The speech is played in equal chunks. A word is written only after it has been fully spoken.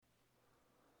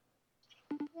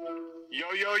Yo,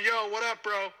 what up,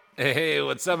 bro? Hey,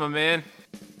 what's up, my man?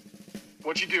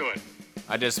 What you doing?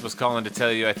 I just was calling to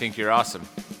tell you I think you're awesome.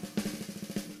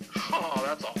 Oh,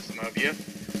 that's awesome of you.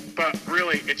 But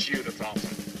really, it's you that's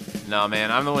awesome. No,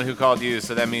 man, I'm the one who called you,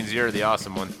 so that means you're the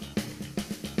awesome one.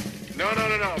 No,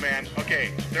 man.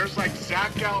 Okay, there's like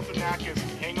Zach Galifianakis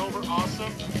hangover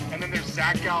awesome, and then there's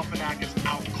Zach Galifianakis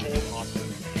out cold awesome.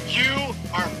 You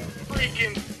are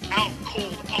freaking out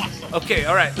cold awesome. Okay,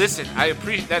 all right, listen, I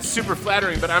appreciate that's super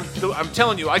flattering, but I'm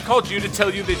telling you, I called you to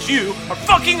tell you that you are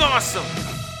fucking awesome.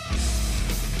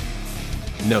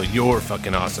 No, you're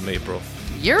fucking awesome, April.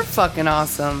 You're fucking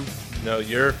awesome. No,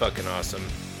 you're fucking awesome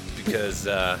because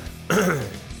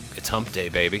it's hump day,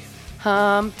 baby.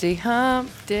 Humpty Hump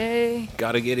Day.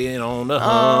 Gotta get in on the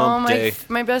hump day.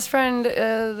 My best friend,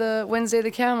 the Wednesday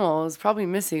the Camel, is probably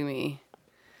missing me.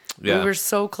 Yeah. We were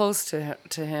so close to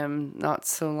him not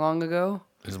so long ago.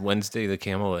 Is Wednesday the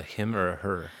Camel a him or a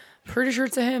her? Pretty sure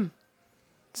it's a him.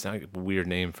 It's not a weird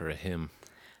name for a him.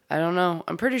 I don't know.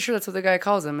 I'm pretty sure that's what the guy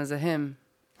calls him, is a him.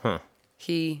 Huh.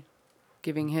 He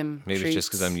giving him Maybe treats. it's just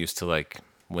because I'm used to like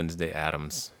Wednesday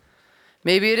Addams.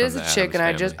 Maybe it is from a the chick,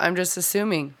 Addams and family. I'm just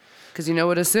assuming, because you know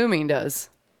what assuming does.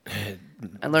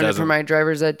 I learned it from my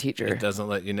driver's ed teacher. It doesn't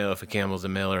let you know if a camel's a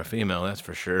male or a female, that's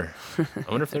for sure. I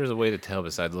wonder if there's a way to tell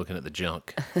besides looking at the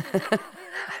junk. I'm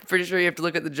pretty sure you have to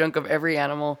look at the junk of every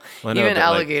animal, Well, I know, even but, like-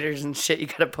 alligators and shit. You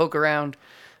gotta poke around.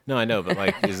 No, I know, but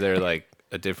like, is there like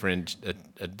a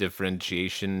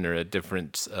differentiation or a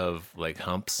difference of like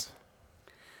humps?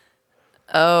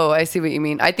 Oh, I see what you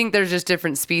mean. I think there's just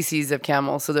different species of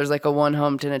camel. So there's like a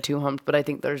one-humped and a two-humped, but I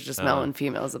think there's just male and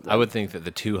females of them. I would think that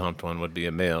the two-humped one would be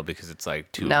a male because it's like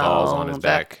two No, balls on his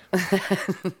back.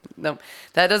 No,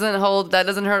 that doesn't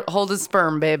hold his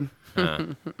sperm, babe.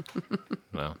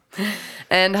 Well.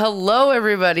 And hello,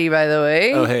 everybody, by the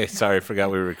way. Oh, hey, sorry,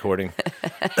 forgot we were recording.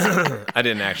 I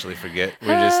didn't actually forget.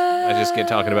 I just get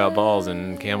talking about balls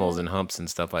and camels and humps and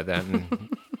stuff like that,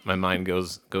 and my mind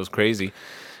goes crazy.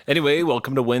 Anyway,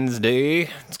 welcome to Wednesday.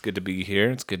 It's good to be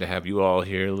here. It's good to have you all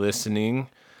here listening.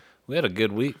 We had a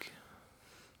good week.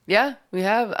 Yeah, we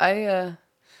have. I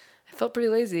felt pretty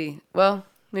lazy. Well,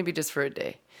 maybe just for a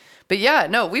day. But yeah,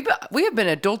 no, we have been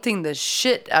adulting the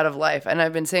shit out of life, and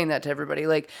I've been saying that to everybody.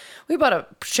 Like, we bought a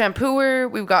shampooer.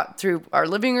 We've got through our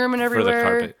living room and everywhere. For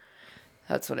the carpet.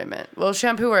 That's what I meant. Well,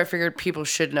 shampooer, I figured people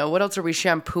should know. What else are we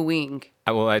shampooing?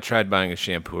 I tried buying a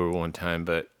shampooer one time,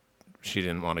 but she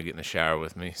didn't want to get in the shower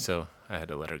with me, so I had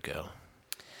to let her go.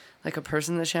 Like a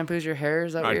person that shampoos your hair?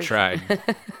 Is that what I you're tried,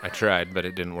 but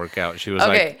it didn't work out. She was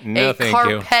Okay, like, no, thank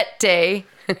you.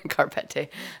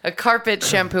 A carpet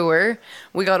shampooer.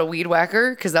 We got a weed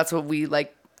whacker because that's what we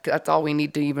like. That's all we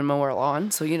need to even mow our lawn.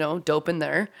 So, dope in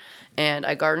there. And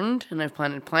I gardened and I've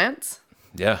planted plants.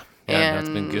 Yeah, that's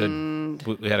been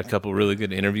good. We had a couple really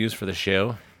good interviews for the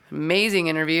show. Amazing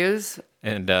interviews.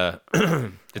 And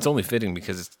it's only fitting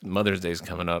because Mother's Day is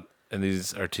coming up, and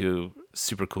these are two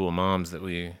super cool moms that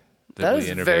we That is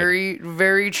interviewed. very,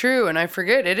 very true. And I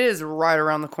forget, it is right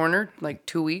around the corner, like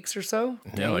 2 weeks or so.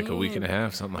 Yeah, like a week and a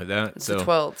half, something like that. It's the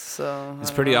 12th, so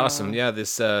it's pretty awesome. Yeah,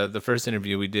 this the first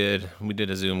interview we did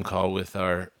a Zoom call with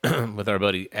our with our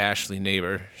buddy Ashley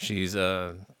Neighbor. She's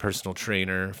a personal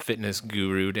trainer, fitness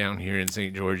guru down here in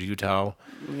St. George, Utah.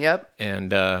 Yep.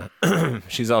 And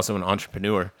she's also an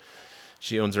entrepreneur.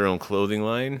 She owns her own clothing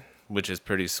line, which is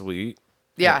pretty sweet.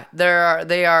 Yeah,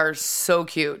 they are so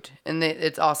cute, and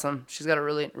it's awesome. She's got a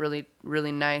really, really,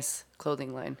 really nice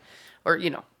clothing line, or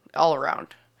all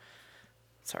around.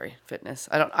 Sorry, fitness.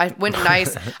 I went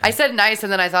nice. I said nice,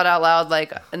 and then I thought out loud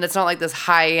and it's not like this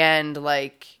high end,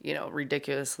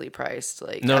 ridiculously priced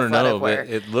No, wear.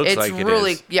 but it looks like it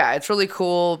really, is. Yeah, it's really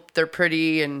cool. They're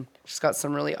pretty, and she's got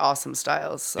some really awesome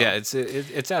styles. So. Yeah, it's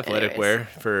athletic Anyways. wear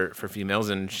for females,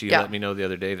 and she let me know the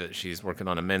other day that she's working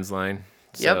on a men's line.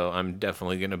 So I'm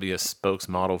definitely going to be a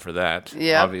spokesmodel for that,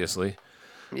 obviously.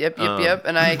 Yep.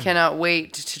 And I cannot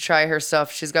wait to try her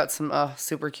stuff. She's got some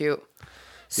super cute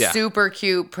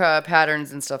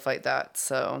patterns and stuff like that.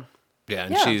 So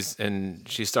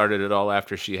she started it all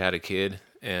after she had a kid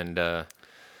and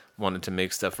wanted to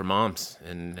make stuff for moms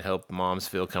and help moms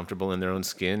feel comfortable in their own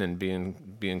skin and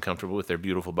being comfortable with their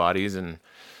beautiful bodies. And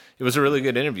it was a really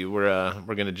good interview. We're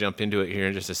going to jump into it here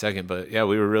in just a second, but yeah,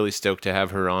 we were really stoked to have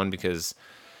her on because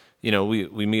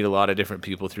we meet a lot of different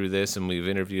people through this, and we've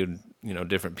interviewed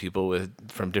different people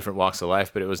from different walks of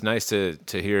life. But it was nice to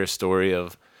hear a story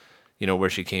of where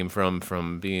she came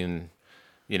from being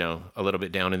a little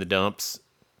bit down in the dumps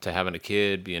to having a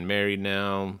kid, being married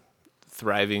now,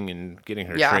 thriving and getting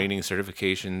her training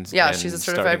certifications. Yeah, and she's a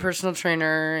certified personal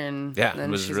trainer, and it then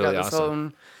was she's really got this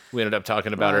awesome. We ended up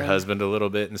talking about her husband a little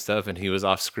bit and stuff, and he was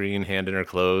off screen handing her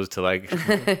clothes to like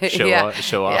show off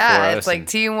for us. Yeah, it's like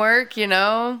teamwork, you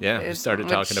know. Yeah, we started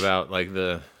talking about like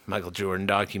the Michael Jordan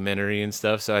documentary and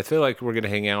stuff. So I feel like we're gonna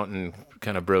hang out and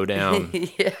kind of bro down. You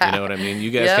know what I mean?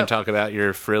 You guys can talk about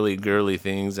your frilly, girly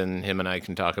things, and him and I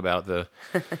can talk about the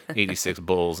 '86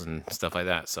 Bulls and stuff like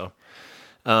that. So.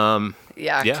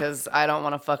 Because I don't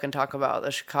want to fucking talk about the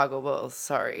Chicago Bulls.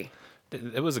 Sorry.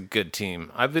 It was a good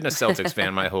team. I've been a Celtics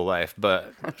fan my whole life,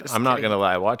 but I'm not going to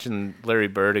lie. Watching Larry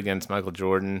Bird against Michael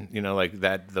Jordan, you know, like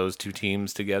those two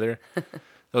teams together,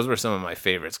 those were some of my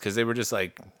favorites because they were just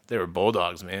like, they were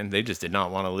Bulldogs, man. They just did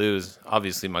not want to lose.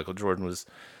 Obviously, Michael Jordan was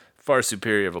far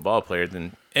superior of a ball player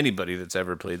than anybody that's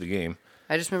ever played the game.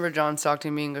 I just remember John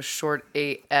Stockton being a short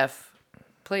AF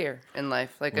player in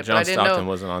life. Like, well, John Stockton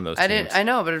wasn't on those teams. I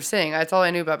know, but I'm saying that's all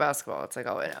I knew about basketball. It's like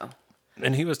all I know.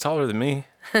 And he was taller than me.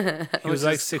 He was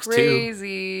like 6'2".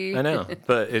 Crazy. I know,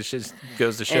 but it just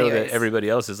goes to show that everybody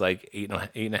else is like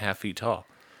 8.5 feet tall.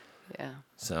 Yeah.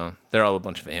 So they're all a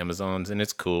bunch of Amazons, and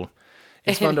it's cool.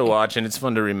 It's fun to watch, and it's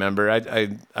fun to remember.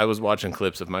 I was watching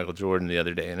clips of Michael Jordan the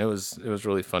other day, and it was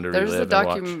really fun to relive and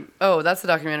watch. Oh, that's the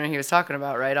documentary he was talking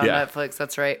about, right? On Netflix,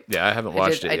 that's right. Yeah, I haven't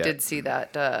watched it yet. I did see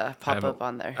that pop up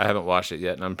on there. I haven't watched it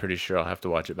yet, and I'm pretty sure I'll have to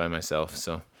watch it by myself.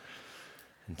 So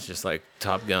it's just like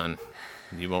Top Gun.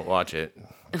 You won't watch it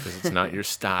because it's not your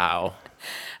style.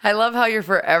 I love how you're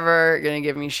forever going to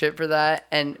give me shit for that.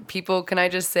 And people, can I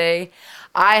just say,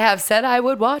 I have said I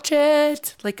would watch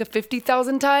it like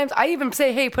 50,000 times. I even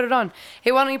say, hey, put it on.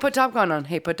 Hey, why don't you put Top Gun on?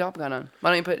 Hey, put Top Gun on.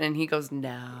 Why don't you put, and he goes,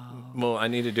 no. Well, I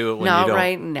need to do it when not you don't.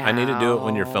 Right now. I need to do it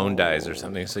when your phone dies or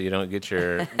something so you don't get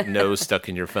your nose stuck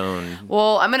in your phone.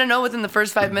 Well, I'm going to know within the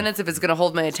first 5 minutes if it's going to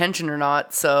hold my attention or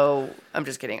not. So I'm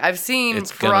just kidding. I've seen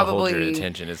it's probably. It's going to hold your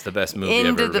attention. It's the best movie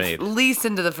ever made. At least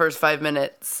into the first 5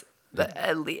 minutes.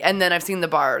 And then I've seen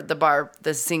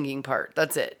the singing part.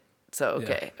 That's it. So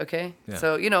okay. Yeah.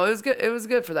 So it was good. It was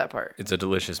good for that part. It's a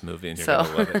delicious movie, and you're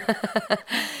gonna love it.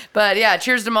 But yeah,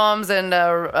 cheers to moms and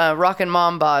rockin'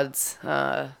 mom bods.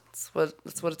 That's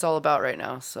what it's all about right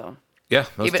now. So yeah,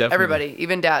 most definitely. Everybody,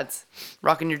 even dads,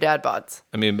 rocking your dad bods.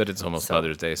 I mean, but it's almost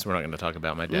Mother's Day, so we're not going to talk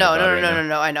about my dad. No.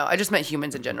 I know. I just meant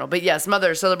humans in general. But yes,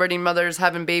 mothers, celebrating mothers,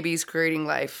 having babies, creating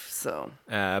life. So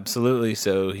absolutely.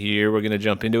 So here we're going to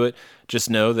jump into it. Just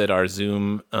know that our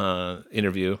Zoom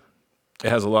interview. It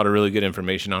has a lot of really good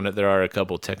information on it. There are a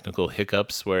couple technical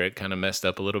hiccups where it kind of messed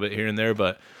up a little bit here and there,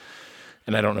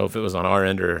 and I don't know if it was on our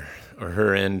end or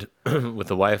her end with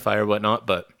the Wi-Fi or whatnot,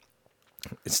 but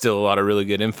it's still a lot of really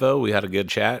good info. We had a good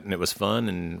chat, and it was fun,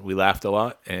 and we laughed a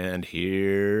lot. And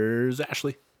here's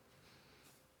Ashley.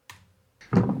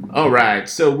 All right,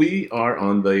 so we are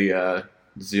on the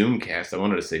Zoomcast. I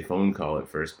wanted to say phone call at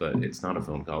first, but it's not a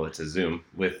phone call. It's a Zoom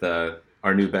with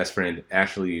our new best friend,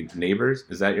 Ashley Neighbors.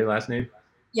 Is that your last name?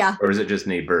 Yeah. Or is it just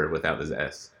Neighbor without the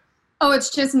S? Oh, it's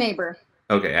just Neighbor.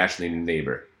 Okay, Ashley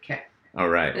Neighbor. Okay. All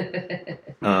right.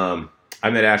 I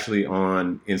met Ashley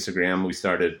on Instagram.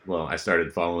 I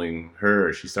started following her,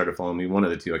 or she started following me. One of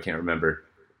the two, I can't remember.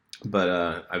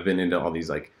 But I've been into all these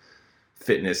like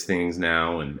fitness things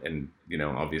now, and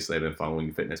obviously I've been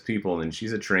following fitness people, and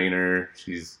she's a trainer.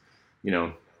 She's,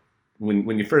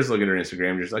 when you first look at her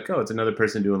Instagram, you're just like, oh, it's another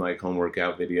person doing like home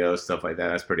workout videos, stuff like that.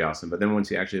 That's pretty awesome. But then once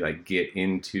you actually like get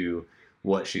into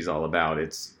what she's all about,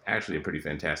 it's actually a pretty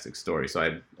fantastic story. So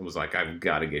I was like, I've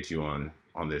got to get you on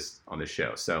this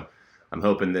show. So I'm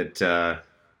hoping that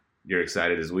you're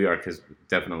excited as we are, because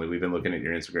definitely we've been looking at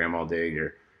your Instagram all day,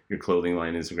 your clothing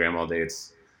line Instagram all day.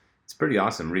 It's pretty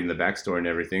awesome reading the backstory and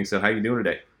everything. So how you doing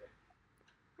today?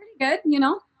 Pretty good,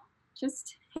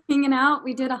 just hanging out.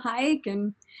 We did a hike,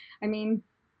 and I mean,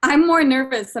 I'm more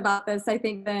nervous about this, I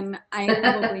think, than I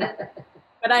probably,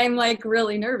 but I'm like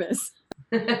really nervous.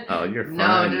 Oh, you're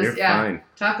fine. You're fine.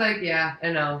 Talk like,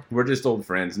 I know. We're just old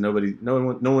friends. No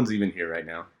one's even here right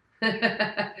now.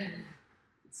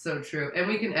 So true. And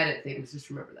we can edit things. Just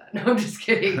remember that. No, I'm just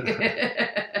kidding.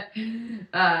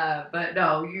 But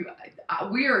no,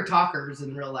 we are talkers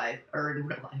in real life,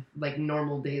 like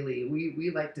normal daily.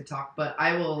 We like to talk, but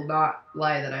I will not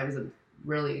lie that I was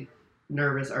really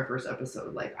nervous our first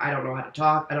episode. Like, I don't know how to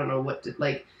talk. I don't know what to,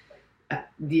 like,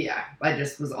 I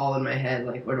just was all in my head.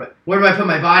 Like, where do I put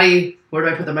my body? Where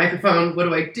do I put the microphone? What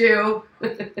do I do?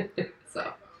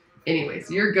 So anyways,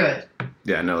 you're good.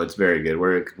 Yeah, no, it's very good.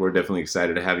 We're definitely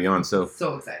excited to have you on. So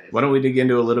excited. Why don't we dig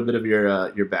into a little bit of your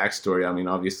backstory? I mean,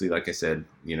 obviously, like I said,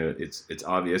 it's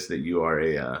obvious that you are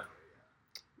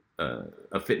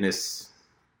a fitness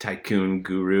tycoon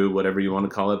guru, whatever you want to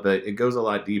call it, but it goes a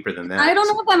lot deeper than that. I don't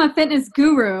know if I'm a fitness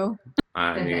guru.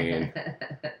 I mean,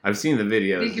 I've seen the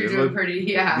videos. I think you're doing pretty,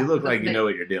 yeah. You look like you know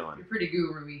what you're doing. You're pretty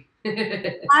guru-y.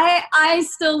 I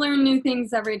still learn new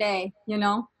things every day, you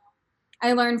know?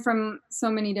 I learn from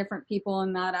so many different people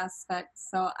in that aspect.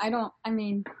 So I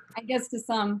guess to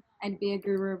some I'd be a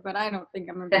guru, but I don't think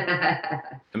I'm a guru.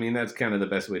 I mean, that's kind of the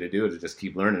best way to do it, is just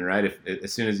keep learning, right? If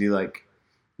as soon as you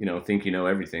think you know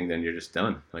everything, then you're just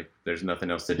done. Like there's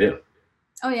nothing else to do.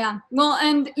 Oh yeah. Well,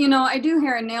 and I do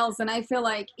hair and nails, and I feel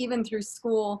like even through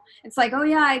school, it's like, oh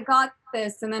yeah, I got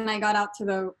this, and then I got out to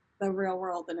the real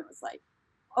world, and it was like,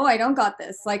 oh, I don't got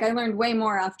this. Like I learned way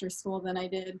more after school than I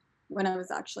did when I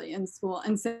was actually in school.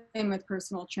 And same with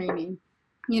personal training.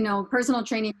 Personal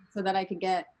training so that I could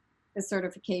get the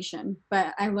certification,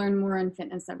 but I learn more in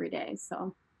fitness every day.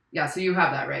 So yeah, so you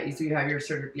have that, right? So you have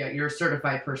you're a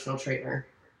certified personal trainer.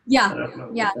 Yeah.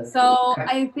 So okay.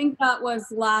 I think that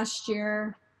was last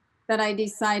year that I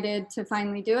decided to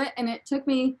finally do it. And it took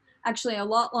me actually a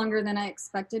lot longer than I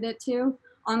expected it to.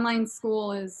 Online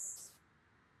school is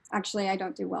actually, I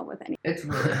don't do well with any. It's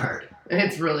really hard.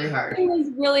 It's really hard. It was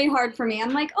really hard for me.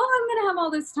 I'm like, oh, I'm going to have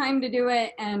all this time to do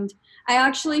it. And I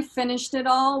actually finished it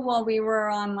all while we were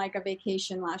on like a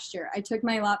vacation last year. I took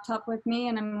my laptop with me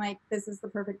and I'm like, this is the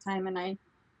perfect time. And I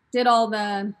did all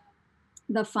the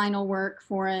final work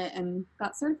for it and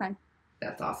got certified.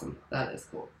 That's awesome. That is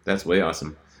cool. That's way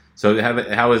awesome. So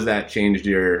how has that changed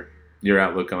your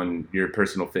outlook on your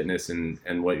personal fitness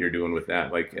and what you're doing with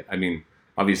that? Like, I mean,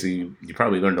 obviously you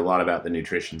probably learned a lot about the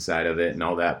nutrition side of it and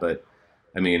all that, but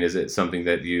I mean, is it something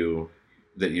that you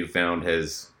found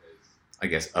has, I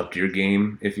guess, upped your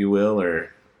game, if you will,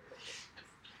 or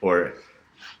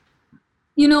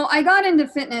I got into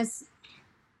fitness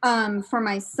for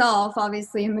myself,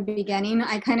 obviously in the beginning.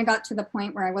 I kind of got to the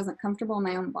point where I wasn't comfortable in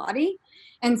my own body.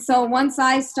 And so once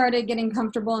I started getting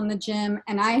comfortable in the gym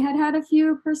and I had a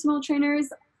few personal trainers,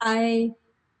 I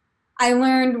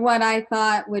learned what I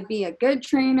thought would be a good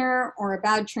trainer or a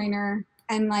bad trainer,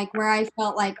 and like where I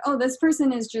felt like, oh, this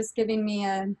person is just giving me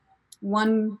a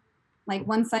one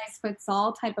size fits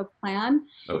all type of plan.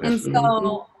 Okay. And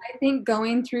so I think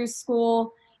going through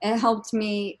school, it helped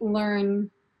me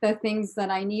learn the things that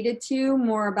I needed to,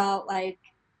 more about like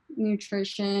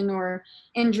nutrition or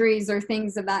injuries or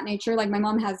things of that nature. Like my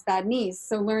mom has bad knees,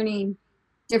 so learning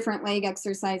different leg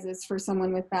exercises for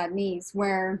someone with bad knees,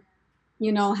 where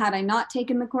had I not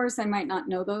taken the course, I might not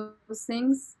know those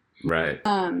things. Right.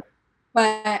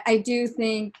 But I do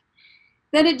think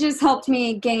that it just helped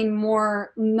me gain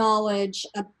more knowledge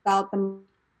about the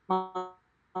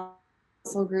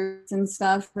muscle groups and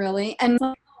stuff, really. And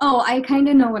I kind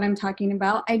of know what I'm talking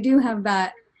about. I do have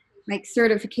that like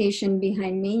certification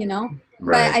behind me, Right.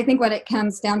 But I think what it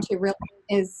comes down to really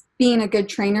is being a good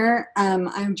trainer.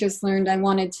 I've just learned I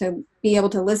wanted to be able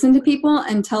to listen to people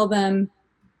and tell them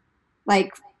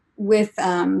like with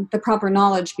the proper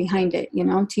knowledge behind it,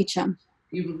 teach them.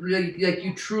 You really,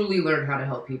 you truly learn how to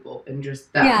help people in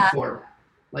just that form.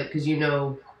 Like, because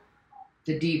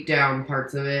the deep down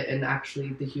parts of it and actually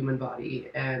the human body.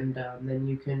 And then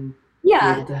you can be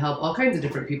able to help all kinds of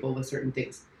different people with certain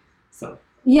things. So.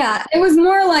 Yeah, it was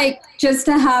more like just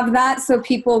to have that so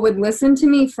people would listen to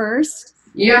me first.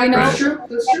 Yeah, that's true.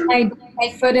 That's true. My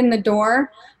foot in the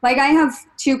door. Like I have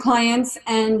 2 clients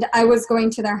and I was going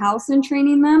to their house and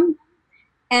training them.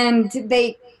 And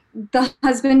the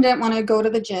husband didn't want to go to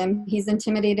the gym. He's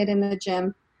intimidated in the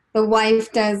gym. The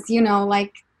wife does,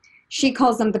 like she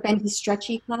calls them the bendy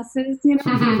stretchy classes,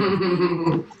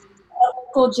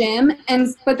 local gym.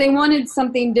 But they wanted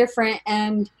something different,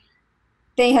 and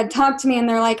they had talked to me and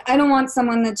they're like, I don't want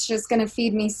someone that's just going to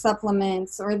feed me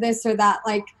supplements or this or that.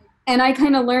 Like, and I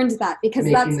kind of learned that because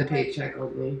making the paycheck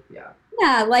only. Yeah.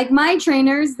 Yeah. Like my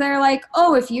trainers, they're like,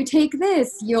 oh, if you take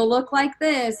this, you'll look like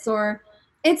this, or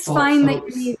it's fine that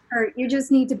you need hurt. You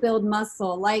just need to build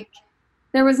muscle. Like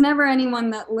there was never anyone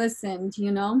that listened,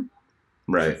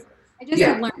 Right. I just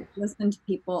have learned to listen to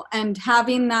people, and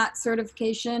having that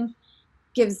certification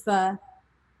gives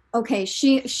okay,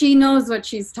 she knows what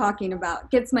she's talking about.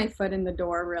 Gets my foot in the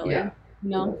door, really. Yeah.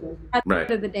 At the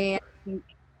end of the day, I think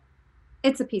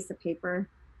it's a piece of paper,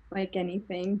 like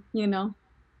anything,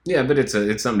 Yeah, but it's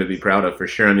something to be proud of for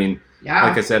sure. I mean,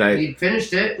 like I said, you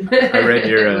finished it. I read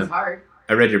your it was hard.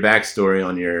 I read your backstory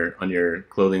on your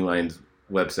clothing line's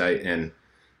website, and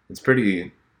it's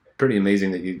pretty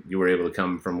amazing that you were able to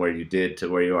come from where you did to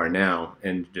where you are now,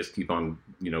 and just keep on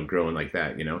growing like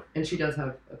that. And she does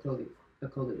have a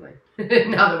clothing line.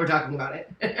 Now that we're talking about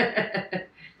it.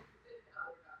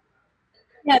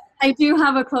 Yes, I do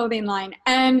have a clothing line,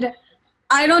 and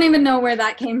I don't even know where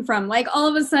that came from. Like all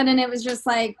of a sudden it was just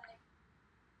like,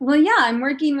 well, yeah, I'm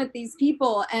working with these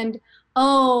people and,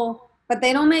 oh, but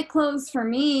they don't make clothes for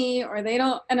me, or they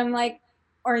don't, and I'm like,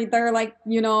 or they're like,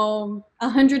 you know,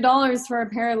 $100 for a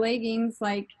pair of leggings,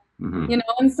 like, you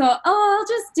know, and so, oh, I'll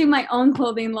just do my own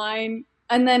clothing line.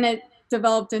 And then it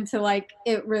developed into like,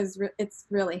 it's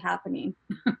really happening.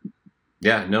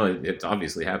 Yeah, no, it's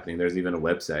obviously happening. There's even a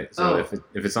website. So if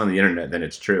it's on the internet, then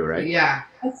it's true, right? Yeah.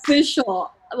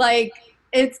 Official. Like,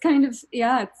 it's kind of,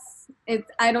 yeah,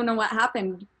 it's I don't know what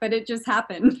happened, but it just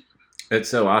happened. It's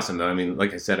so awesome, though. I mean,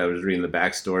 like I said, I was reading the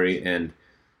backstory, and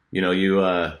you know, you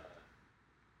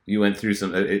went through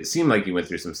some. It seemed like you went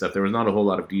through some stuff. There was not a whole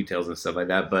lot of details and stuff like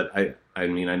that, but I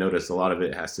mean, I noticed a lot of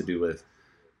it has to do with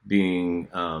being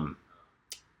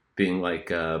like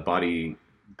body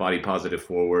positive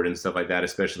forward and stuff like that,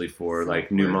 especially for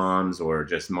like new moms or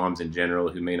just moms in general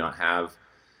who may not have.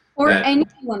 Or any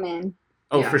woman.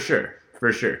 Oh, yeah. For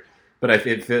sure. But I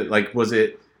feel like, was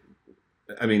it?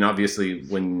 I mean, obviously,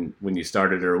 when you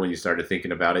started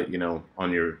thinking about it, you know,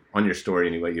 on your story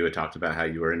anyway, you had talked about how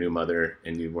you were a new mother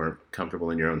and you weren't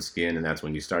comfortable in your own skin, and that's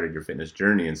when you started your fitness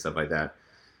journey and stuff like that.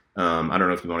 I don't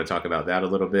know if you want to talk about that a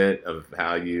little bit, of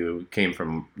how you came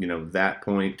from, you know, that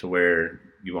point to where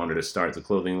you wanted to start the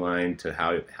clothing line, to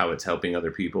how it's helping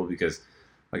other people, because,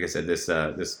 like I said, this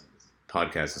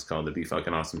podcast is called the Be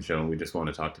Fucking Awesome Show, and we just want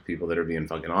to talk to people that are being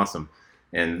fucking awesome.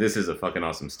 And this is a fucking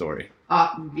awesome story.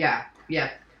 Yeah.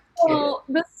 Well,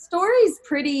 the story's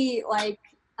pretty, like,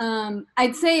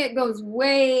 I'd say it goes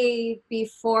way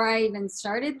before I even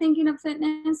started thinking of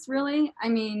fitness, really. I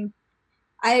mean,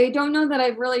 I don't know that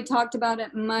I've really talked about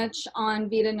it much on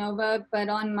VitaNova, but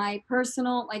on my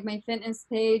personal, like my fitness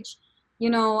page, you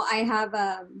know, I have,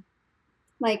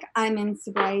 like, I'm in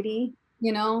sobriety,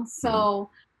 you know, so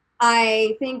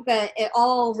I think that it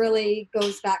all really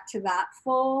goes back to that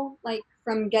full, like,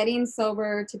 from getting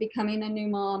sober to becoming a new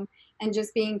mom and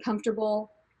just being comfortable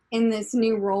in this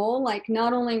new role. Like,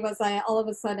 not only was I all of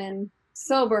a sudden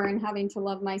sober and having to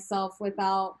love myself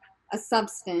without a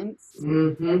substance,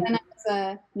 but then I was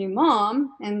a new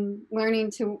mom and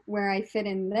learning to where I fit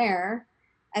in there.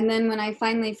 And then when I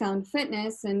finally found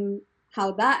fitness and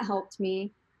how that helped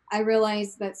me, I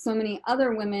realized that so many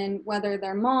other women, whether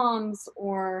they're moms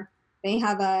or they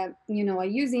have a, you know, a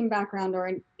using background or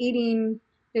an eating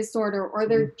disorder, or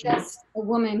they're just a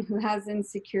woman who has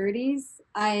insecurities,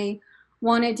 I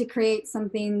wanted to create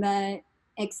something that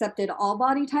accepted all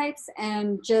body types,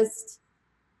 and just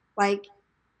like,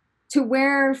 to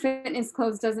wear fitness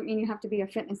clothes doesn't mean you have to be a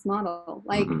fitness model.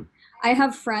 Like, I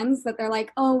have friends that they're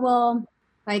like, oh, well,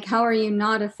 like, how are you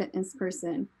not a fitness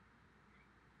person?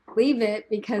 Leave it,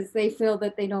 because they feel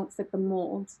that they don't fit the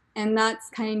mold. And that's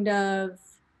kind of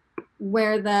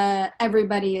where the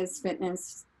everybody is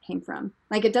fitness came from.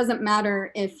 Like, it doesn't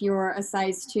matter if you're a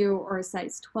size 2 or a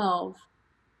size 12.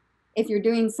 If you're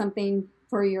doing something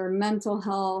for your mental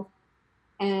health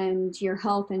and your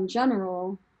health in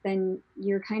general, then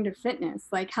you're kind of fitness.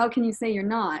 Like, how can you say you're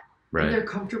not? Right. And they're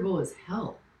comfortable as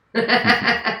hell.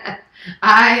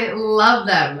 I love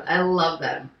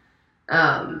them.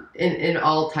 In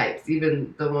all types,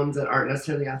 even the ones that aren't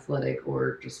necessarily athletic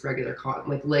or just regular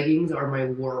cotton. Like, leggings are my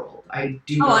world. I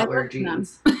do not wear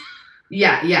jeans.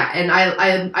 Yeah, and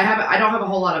I don't have a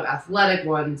whole lot of athletic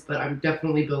ones, but I'm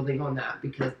definitely building on that,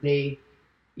 because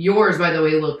yours, by the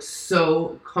way, look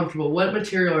so comfortable. What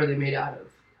material are they made out of?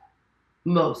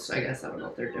 Most, I guess. I don't know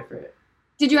if they're different.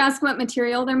 Did you ask what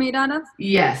material they're made out of?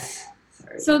 Yes.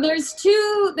 Sorry. So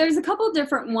there's a couple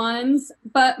different ones,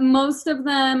 but most of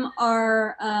them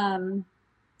are,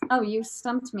 oh, you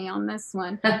stumped me on this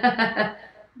one. But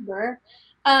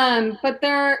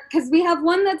because we have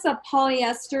one that's a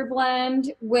polyester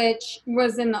blend, which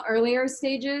was in the earlier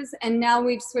stages, and now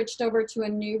we've switched over to a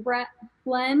new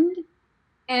blend.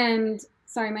 And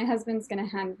sorry, my husband's going to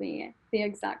hand me the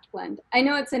exact blend. I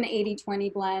know it's an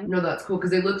 80-20 blend. No, that's cool,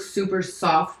 because they look super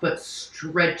soft but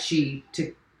stretchy.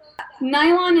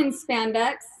 Nylon and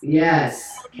spandex.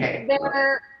 Yes. Okay.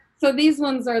 So these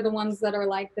ones are the ones that are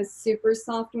like the super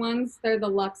soft ones. They're the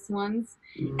luxe ones.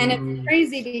 And it's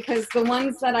crazy, because the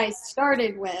ones that I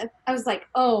started with, I was like,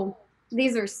 oh,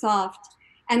 these are soft.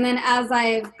 And then as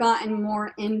I've gotten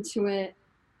more into it,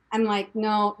 I'm like,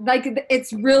 no, like,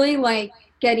 it's really like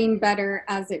getting better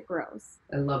as it grows.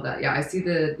 I love that. Yeah, I see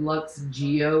the Luxe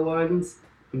Geo ones.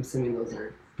 I'm assuming those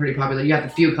are pretty popular. You have a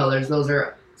few colors. Those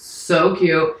are so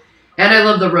cute. And I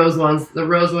love the rose ones. The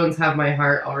rose ones have my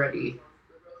heart already.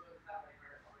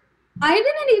 I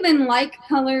didn't even like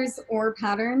colors or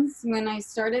patterns when I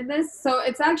started this, so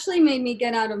it's actually made me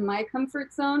get out of my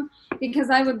comfort zone, because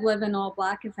I would live in all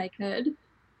black if I could.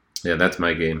 Yeah, that's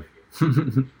my game.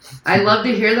 I love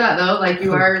to hear that though. Like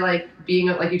you are like being,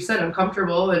 like you said,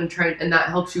 uncomfortable and trying, and that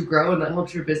helps you grow and that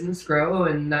helps your business grow.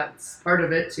 And that's part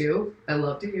of it too. I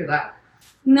love to hear that.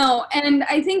 No. And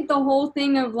I think the whole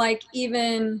thing of like,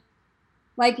 even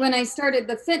like when I started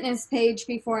the fitness page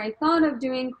before I thought of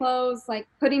doing clothes, like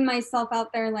putting myself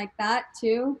out there like that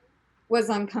too was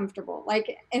uncomfortable.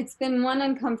 Like it's been one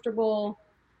uncomfortable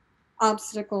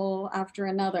obstacle after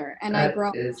another. And that I grew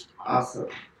up. is awesome.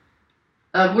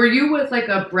 Were you with like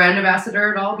a brand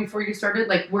ambassador at all before you started?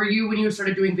 Like, were you, when you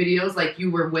started doing videos, like you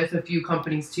were with a few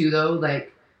companies too though?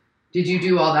 Like, did you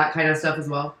do all that kind of stuff as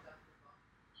well?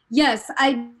 Yes,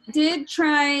 I did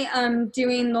try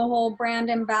doing the whole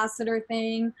brand ambassador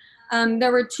thing.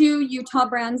 There were 2 Utah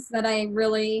brands that I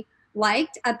really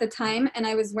liked at the time, and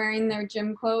I was wearing their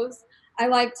gym clothes. I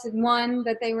liked one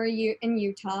that they were in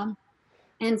Utah,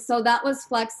 and so that was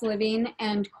Flex Living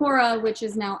and Cora, which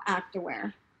is now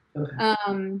Activewear. Okay.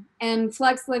 And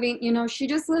Flex Living, you know, she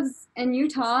just lives in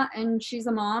Utah, and she's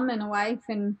a mom and a wife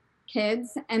and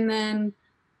kids. And then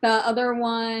the other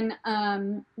one,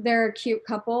 they're a cute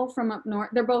couple from up north.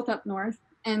 They're both up north.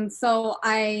 And so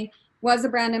I was a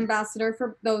brand ambassador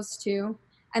for those 2.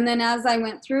 And then as I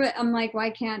went through it, I'm like, why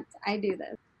can't I do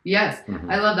this? Yes,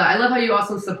 I love that. I love how you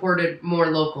also supported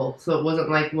more local. So it wasn't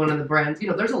like one of the brands. You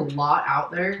know, there's a lot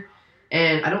out there.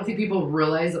 And I don't think people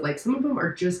realize that like some of them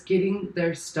are just getting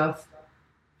their stuff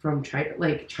from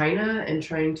China and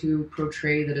trying to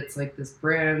portray that it's like this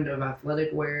brand of athletic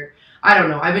wear. I don't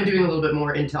know. I've been doing a little bit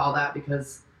more into all that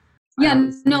because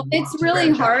it's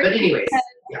really hard. But anyways,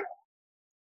 yeah.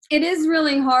 It is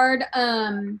really hard.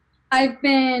 I've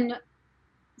been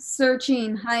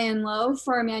searching high and low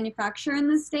for a manufacturer in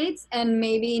the States, and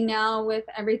maybe now with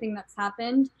everything that's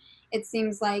happened, it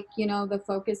seems like, you know, the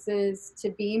focus is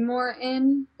to be more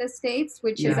in the States,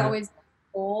 which is always the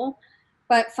goal.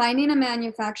 But finding a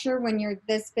manufacturer when you're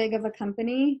this big of a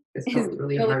company is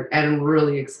really hard and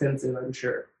really expensive, I'm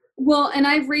sure. Well, and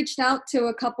I've reached out to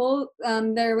a couple.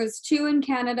 There was 2 in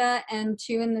Canada and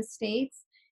 2 in the States,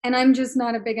 and I'm just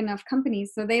not a big enough company,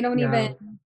 so they don't even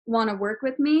want to work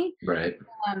with me. Right.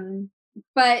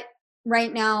 But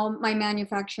right now, my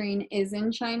manufacturing is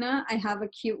in China. I have a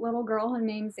cute little girl. Her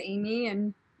name's Amy,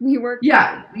 and we work.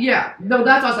 Yeah. No,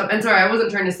 that's awesome. And sorry, I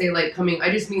wasn't trying to say like coming. I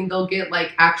just mean they'll get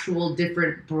like actual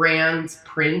different brands,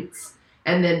 prints,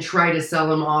 and then try to sell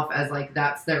them off as like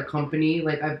that's their company.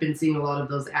 Like I've been seeing a lot of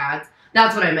those ads.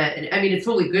 That's what I meant. And I mean, it's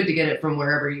totally good to get it from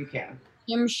wherever you can.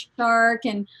 Gymshark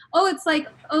and it's like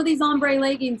these ombre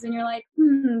leggings, and you're like,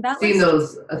 that. Seen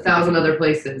those 1,000 other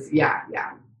places. Yeah.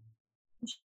 Yeah.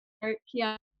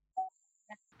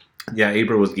 Yeah,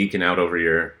 Abra was geeking out over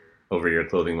your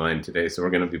clothing line today, so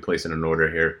we're going to be placing an order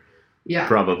here. Yeah.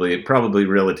 Probably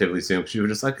relatively soon. She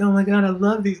was just like, "Oh my god, I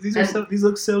love these. These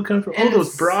look so comfortable. Oh,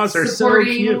 those bras are so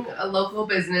cute." Supporting a local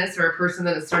business or a person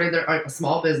that has started a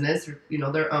small business, or you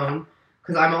know, their own,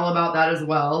 because I'm all about that as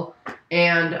well.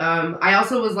 And I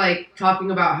also was like talking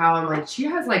about how I'm like, she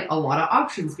has like a lot of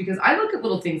options, because I look at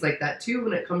little things like that too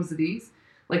when it comes to these.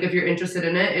 Like if you're interested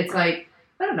in it, it's like,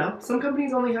 I don't know, some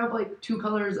companies only have like 2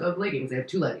 colors of leggings. They have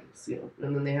 2 leggings, you know,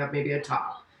 and then they have maybe a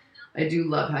top. I do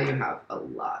love how you have a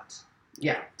lot.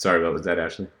 Yeah. Sorry, what was that,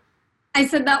 Ashley? I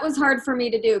said that was hard for me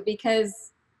to do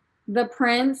because the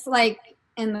prints, like,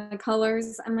 and the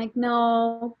colors, I'm like,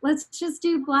 no, let's just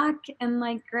do black and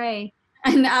like gray.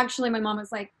 And actually my mom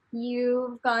was like,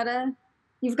 you've got to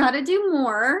do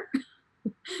more.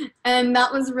 And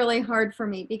that was really hard for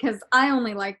me because I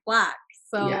only like black.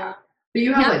 So yeah. But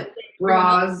you have like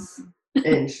bras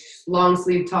and long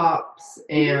sleeve tops,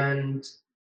 and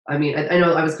I mean, I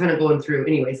know I was kind of going through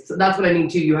anyways. So that's what I mean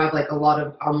too. You have like a lot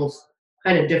of almost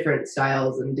kind of different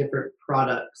styles and different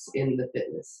products in the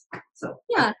fitness. So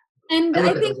yeah. And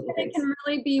I think that it can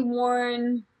really be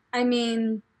worn, I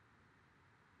mean,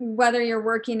 whether you're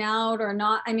working out or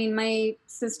not. I mean, my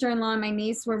sister-in-law and my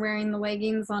niece were wearing the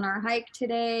leggings on our hike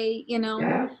today, you know.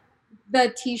 Yeah.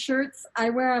 The t-shirts, I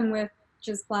wear them with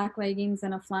just black leggings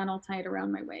and a flannel tied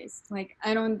around my waist. Like,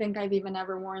 I don't think I've even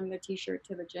ever worn the t-shirt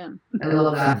to the gym. I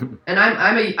love that. And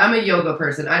I'm a yoga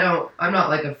person. I'm not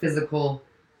like a physical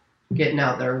getting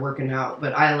out there working out,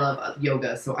 but I love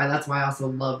yoga. So that's why I also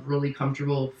love really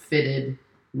comfortable, fitted,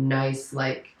 nice,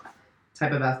 like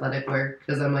type of athletic wear,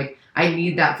 because I'm like, I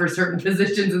need that for certain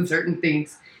positions and certain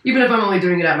things. Even if I'm only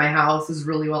doing it at my house is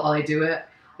really well I do it.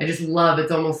 I just love,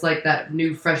 it's almost like that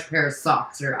new fresh pair of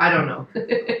socks, or I don't know.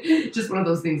 Just one of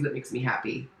those things that makes me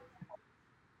happy.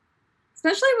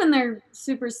 Especially when they're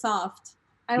super soft.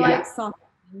 I like soft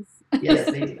things. Yes,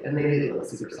 they look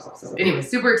super soft. So anyway,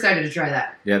 super excited to try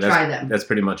that. Yeah, that's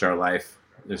pretty much our life.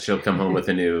 she'll come home with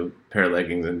a new pair of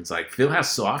leggings, and it's like, feel how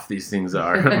soft these things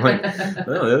are. I'm like,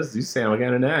 oh, these sound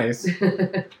kind of nice.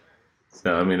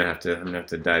 So I'm gonna have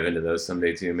to dive into those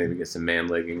someday too. Maybe get some man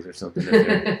leggings or something if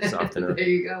they're soft enough. There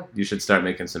you go. You should start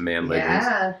making some man leggings.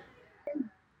 Yeah.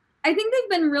 I think they've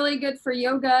been really good for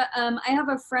yoga. I have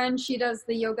a friend, she does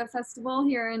the yoga festival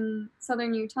here in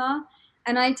southern Utah,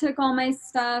 and I took all my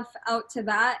stuff out to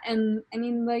that, and I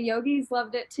mean, the yogis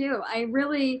loved it too. I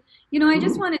really, I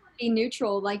just want it to be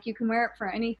neutral, like you can wear it for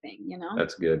anything,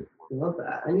 That's good. I love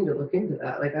that. I need to look into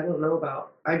that. Like, I don't know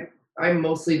about, I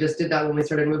mostly just did that when we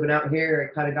started moving out here.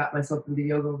 I kind of got myself into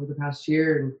yoga over the past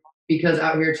year, and because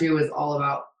out here too is all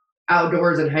about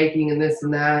outdoors and hiking and this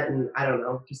and that, and I don't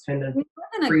know, just kind of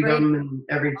freedom and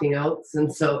everything else.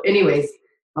 And so anyways,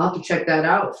 I'll have to check that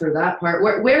out for that part.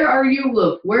 Where are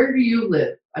you where do you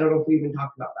live? I don't know if we even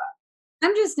talked about that.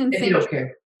 I'm just in If you don't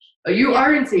care. Oh, you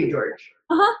are in St. George.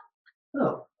 Uh-huh.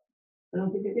 Oh, I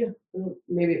don't think I do.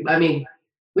 Maybe, I mean,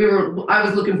 I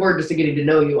was looking forward just to getting to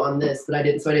know you on this, but I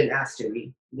didn't ask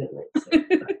Jimmy.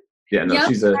 Yeah, no, Yep.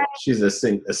 she's a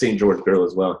St. I girl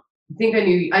as well. I think I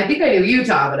knew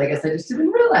Utah, but I guess I just didn't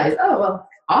realize. Oh, well,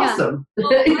 awesome. Yeah.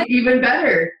 Well, Even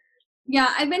better.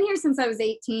 Yeah, I've been here since I was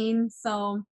 18,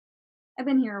 so I've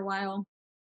been here a while.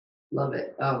 Love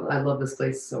it. I love this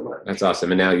place so much. That's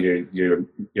awesome. And now you're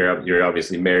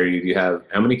obviously married. You have,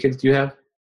 how many kids do you have?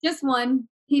 Just one.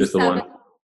 He's just the 7. one.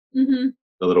 Mm-hmm.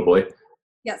 The little boy.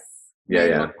 Yes.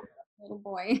 Yeah. Little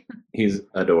boy. He's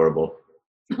adorable.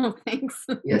 Oh, thanks.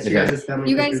 Yes, you guys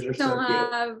don't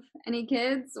have any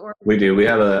kids, or we do.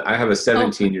 I have a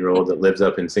 17-year-old that lives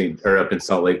up in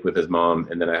Salt Lake with his mom,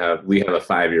 and then we have a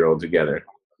 5-year-old together,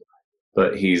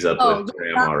 but he's up with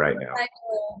grandma right now.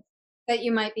 That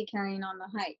you might be carrying on the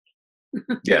hike.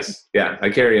 Yes, yeah, I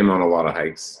carry him on a lot of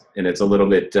hikes, and it's a little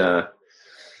bit. At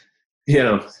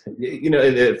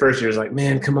first you're just like,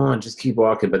 man, come on, just keep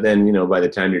walking. But then, by the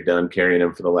time you're done carrying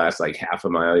him for the last like half a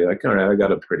mile, you're like, all right, I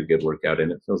got a pretty good workout in.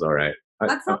 It feels all right.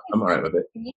 I'm all right with it.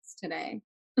 Today.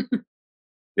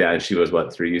 Yeah, and she was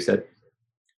what, 3? You said?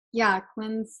 Yeah,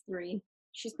 Quinn's 3.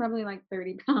 She's probably like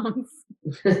 30 pounds.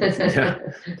 Yeah,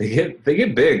 they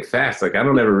get big fast. Like I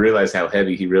don't ever realize how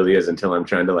heavy he really is until I'm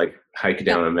trying to like hike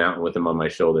down a mountain with him on my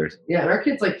shoulders. Yeah, and our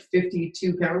kid's like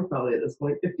 52 pounds probably at this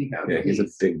point, 50 pounds. Yeah, he's a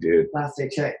big dude. Last I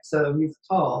checked, so he's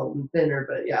tall and thinner,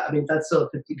 but yeah, I mean that's still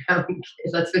a 50-pound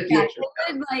kid. That's 50 extra pounds.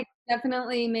 It would like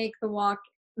definitely make the walk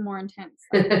more intense.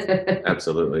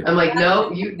 Absolutely. I'm like,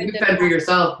 no, you fend for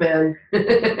yourself, man.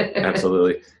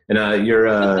 Absolutely. And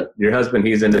your husband,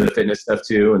 he's into the fitness stuff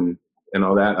too, and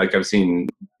all that. Like I've seen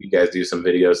you guys do some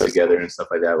videos together and stuff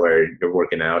like that where you're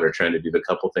working out or trying to do the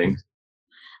couple things.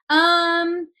 He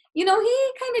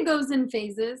kind of goes in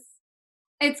phases.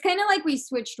 It's kind of like we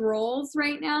switched roles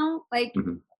right now. Like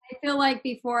I feel like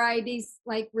before I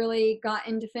really got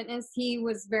into fitness, he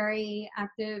was very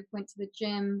active, went to the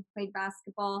gym, played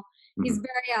basketball. He's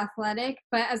very athletic,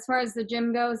 but as far as the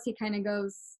gym goes, he kind of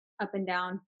goes up and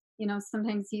down.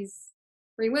 Sometimes he's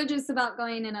religious about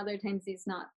going and other times he's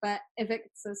not. But if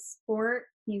it's a sport,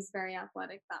 he's very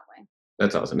athletic that way.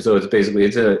 That's awesome. So it's basically,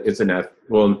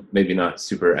 maybe not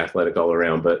super athletic all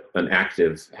around, but an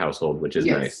active household, which is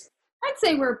nice. I'd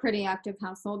say we're a pretty active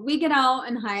household. We get out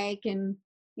and hike and,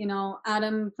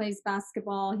 Adam plays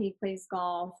basketball. He plays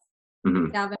golf.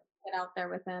 Davin would get out there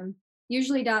with him.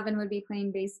 Usually Davin would be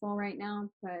playing baseball right now,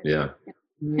 but yeah,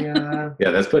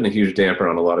 that's putting a huge damper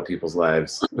on a lot of people's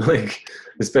lives, like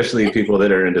especially people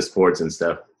that are into sports and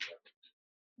stuff.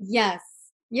 Yes.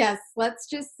 Let's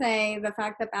just say the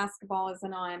fact that basketball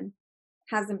isn't on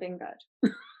hasn't been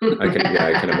good. I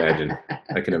can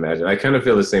imagine. I kind of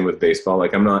feel the same with baseball.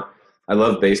 Like I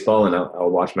love baseball and I'll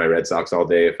watch my Red Sox all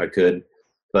day if I could,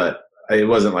 but it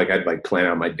wasn't like I'd like plan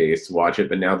out my days to watch it.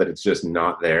 But now that it's just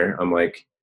not there, I'm like,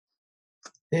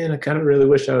 man, I kind of really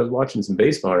wish I was watching some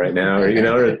baseball right now, or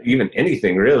or even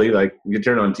anything really. Like you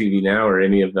turn on TV now or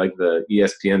any of like the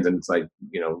ESPNs and it's like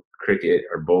cricket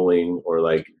or bowling or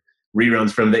like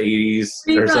reruns from the 80s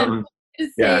or something.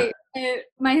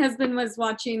 My husband was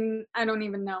watching, I don't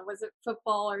even know, was it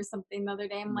football or something the other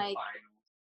day? I'm like,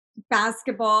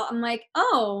 basketball. I'm like,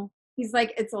 oh, he's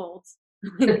like, it's old.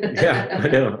 Yeah, I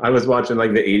know. I was watching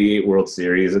like the 88 World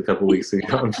Series a couple weeks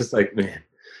ago. I'm just like, man,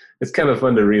 it's kind of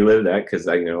fun to relive that because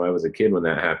I was a kid when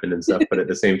that happened and stuff. But at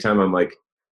the same time, I'm like,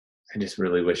 I just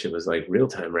really wish it was like real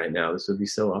time right now. This would be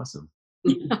so awesome.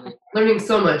 Learning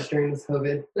so much during this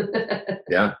COVID.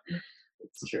 Yeah.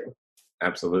 It's true.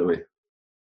 Absolutely.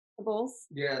 The Bulls?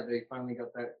 Yeah, they finally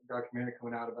got that documentary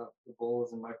coming out about the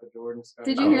Bulls and Michael Jordan stuff.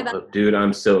 Did you hear that? Dude,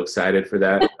 I'm so excited for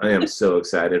that. I am so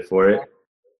excited for it.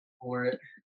 For it.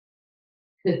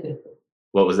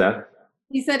 What was that?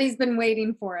 He said he's been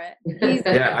waiting for it.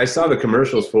 Yeah, I saw the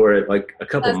commercials for it like a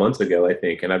couple months ago, I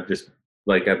think, and I've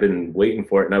been waiting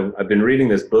for it. And I've been reading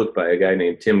this book by a guy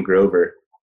named Tim Grover,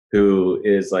 who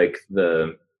is like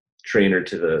the trainer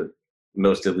to the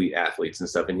most elite athletes and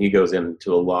stuff. And he goes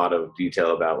into a lot of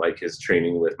detail about like his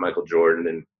training with Michael Jordan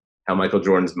and how Michael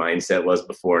Jordan's mindset was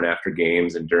before and after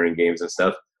games and during games and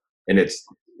stuff. And it's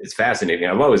fascinating.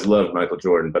 I've always loved Michael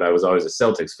Jordan, but I was always a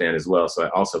Celtics fan as well. So I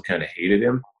also kind of hated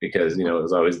him because, it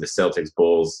was always the Celtics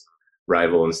Bulls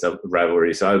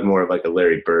rivalry. So I was more of like a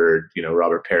Larry Bird,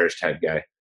 Robert Parrish type guy.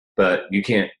 But you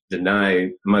can't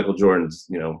deny Michael Jordan's,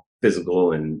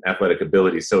 physical and athletic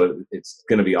ability. So it's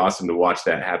going to be awesome to watch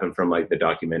that happen from like the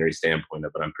documentary standpoint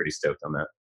of it. I'm pretty stoked on that.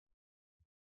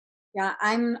 Yeah,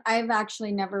 I've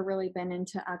actually never really been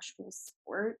into actual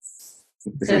sports.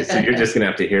 So you're just going to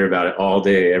have to hear about it all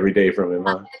day, every day from him,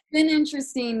 huh? It's been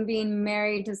interesting being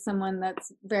married to someone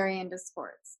that's very into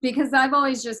sports because I've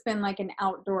always just been like an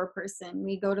outdoor person.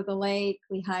 We go to the lake,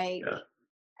 we hike. Yeah.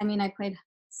 I mean, I played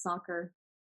soccer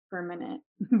for a minute.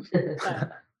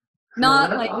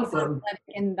 Not awesome.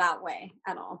 In that way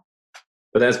at all.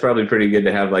 But that's probably pretty good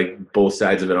to have like both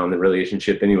sides of it on the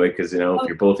relationship anyway, because if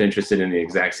you're both interested in the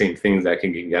exact same things, that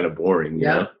can get kind of boring. You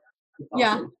know?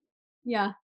 Awesome.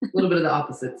 Yeah. A little bit of the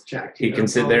opposites checked. He can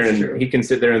sit there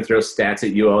and throw stats at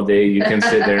you all day. You can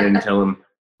sit there and tell him,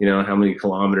 how many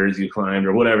kilometers you climbed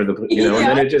or whatever and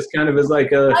then it just kind of is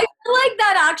like a. I feel like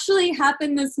that actually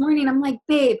happened this morning. I'm like,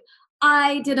 babe,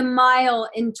 I did a mile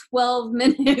in 12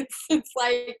 minutes. It's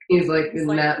like he's like,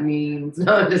 that means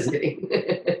no, I'm just kidding.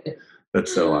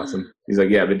 That's so awesome. He's like,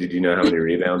 yeah, but did you know how many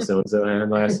rebounds so and so had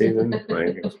last season?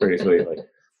 Like, it was pretty sweet. Like,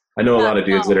 I know a lot of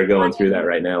dudes that are going through that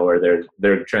right now, where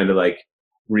they're trying to like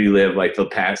relive like the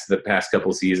past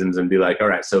couple seasons and be like, all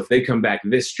right, so if they come back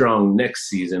this strong next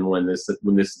season when this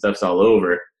stuff's all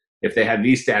over, if they had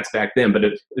these stats back then, but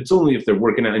it's only if they're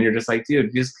working out, and you're just like,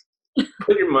 dude, just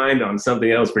put your mind on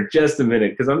something else for just a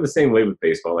minute, because I'm the same way with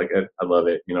baseball. Like I love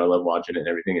it, I love watching it and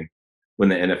everything. And when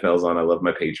the NFL's on, I love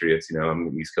my Patriots. I'm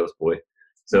an East Coast boy,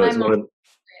 so it's one of.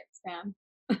 Fan.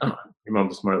 Oh, your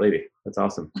mom's a smart lady. That's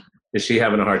awesome. Is she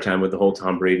having a hard time with the whole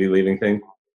Tom Brady leaving thing?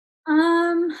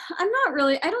 I'm not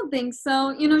really. I don't think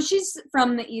so. She's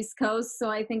from the East Coast, so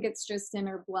I think it's just in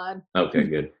her blood. Okay,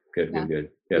 good.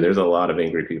 Yeah, there's a lot of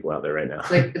angry people out there right now.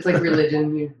 It's like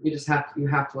religion. You just have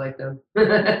to like them.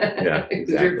 Yeah,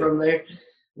 exactly. You're from there.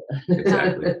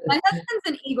 Exactly. My husband's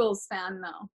an Eagles fan,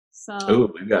 though. So.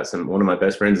 Oh, we've got one of my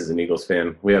best friends is an Eagles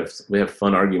fan. We have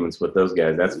fun arguments with those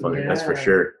guys. That's funny. Yeah. That's for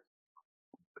sure.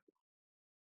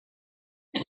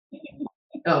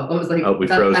 Oh, I was like, we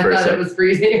froze for a second. I thought it was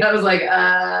freezing. I was like,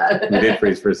 We did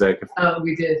freeze for a second. Oh,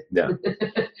 we did. Yeah.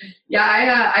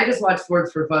 Yeah, I just watch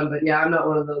sports for fun, but yeah, I'm not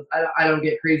one of those. I don't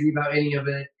get crazy about any of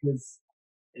it because,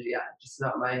 just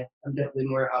not I'm definitely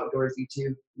more outdoorsy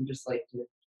too. I'm just like to.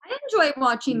 I enjoy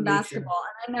watching basketball,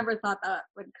 and I never thought that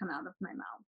would come out of my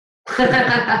mouth.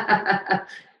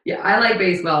 Yeah, I like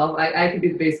baseball. I can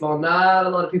do baseball. Not a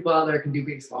lot of people out there can do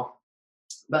baseball,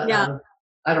 but yeah.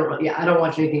 I don't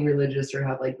watch anything religious or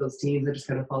have like those teams. I just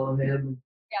kind of follow him.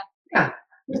 Yeah.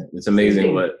 It's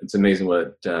amazing what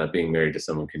being married to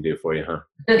someone can do for you, huh?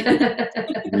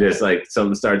 Just like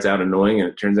something starts out annoying and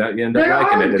it turns out you end up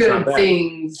liking it. It's not bad.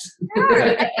 Things.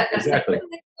 Yeah, exactly. I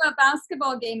went to a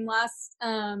basketball game last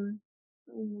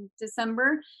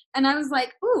December, and I was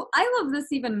like, "Ooh, I love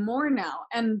this even more now."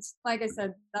 And like I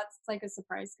said, that's like a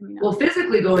surprise coming out. Well,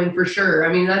 physically going for sure.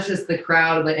 I mean, that's just the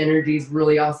crowd. The energy is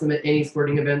really awesome at any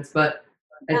sporting events, but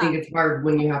I think it's hard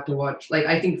when you have to watch. Like,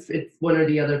 I think it's one or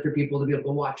the other for people to be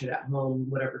able to watch it at home,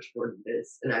 whatever sport it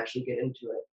is, and actually get into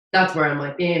it. That's where I'm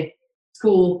like, it's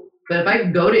cool. But if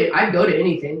I'd go to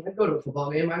anything. I'd go to a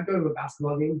football game. I'd go to a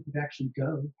basketball game. If I actually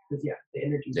go, because the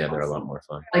energy's awesome. They're a lot more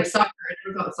fun. Like soccer. I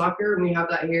never thought soccer, and we have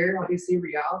that here, obviously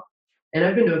Real. And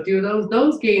I've been to a few of those.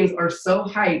 Those games are so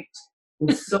hyped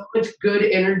and so much good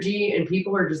energy, and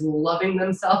people are just loving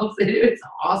themselves. It's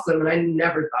awesome, and I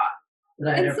never thought.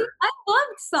 I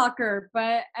loved soccer,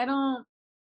 but I don't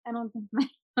think my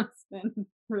husband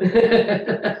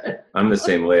really. I'm the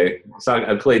same way.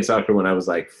 I played soccer when I was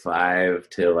like 5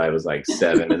 till I was like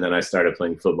 7, and then I started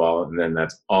playing football, and then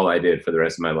that's all I did for the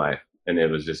rest of my life. And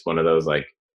it was just one of those like,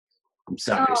 I'm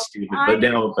soccer stupid,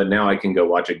 but now I can go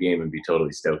watch a game and be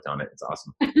totally stoked on it. It's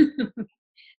awesome.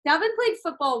 Davin played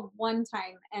football one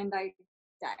time, and I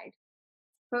died.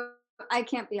 But I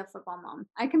can't be a football mom.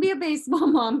 I can be a baseball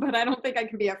mom, but I don't think I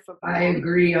can be a football mom. I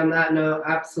agree on that note.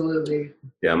 Absolutely.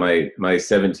 Yeah, my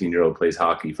 17-year-old plays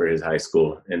hockey for his high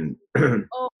school, and it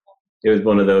was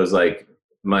one of those like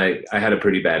I had a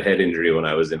pretty bad head injury when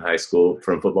I was in high school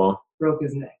from football. Broke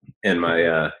his neck. And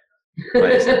my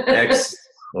my ex,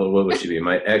 well, what would she be?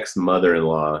 My ex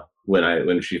mother-in-law,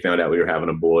 when she found out we were having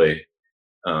a boy,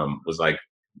 was like,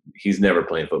 he's never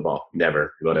playing football,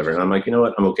 never, whatever. And I'm like, you know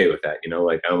what? I'm okay with that. You know,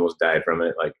 like I almost died from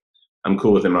it. Like I'm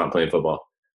cool with him not playing football.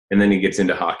 And then he gets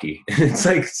into hockey. It's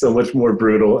like so much more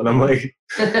brutal. And I'm like,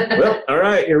 well, all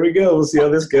right, here we go. We'll see how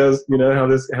this goes. You know, how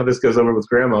this goes over with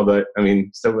grandma. But I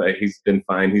mean, stuff like he's been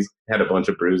fine. He's had a bunch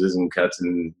of bruises and cuts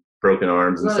and broken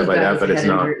arms and stuff like that. But it's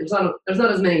not. There's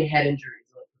not as many head injuries.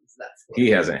 He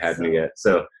hasn't had me yet.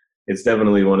 So it's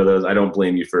definitely one of those. I don't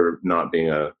blame you for not being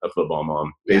a football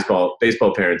mom. Baseball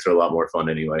parents are a lot more fun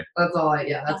anyway. That's all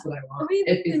that's what I want.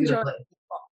 If he's gonna play.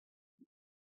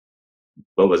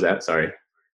 What was that? Sorry.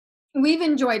 We've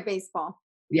enjoyed baseball.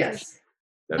 Yes.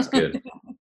 That's good.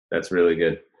 That's really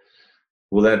good.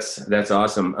 Well, that's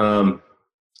awesome.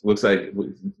 Looks like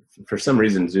for some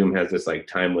reason Zoom has this like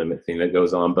time limit thing that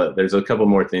goes on, but there's a couple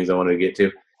more things I wanted to get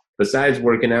to. Besides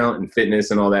working out and fitness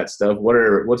and all that stuff,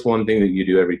 what's one thing that you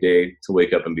do every day to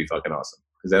wake up and be fucking awesome?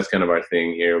 Because that's kind of our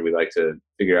thing here. We like to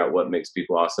figure out what makes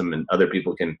people awesome, and other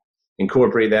people can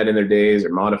incorporate that in their days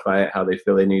or modify it how they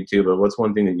feel they need to. But what's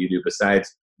one thing that you do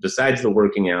besides the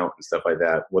working out and stuff like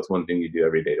that? What's one thing you do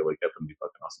every day to wake up and be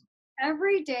fucking awesome?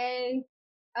 Every day,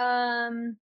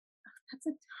 that's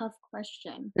a tough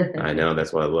question. I know,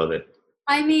 that's why I love it.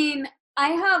 I mean, I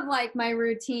have like my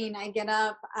routine. I get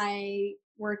up, I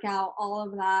work out, all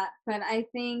of that. But I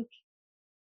think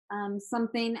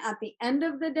something at the end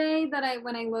of the day that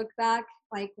when I look back,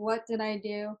 like what did I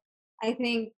do? I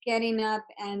think getting up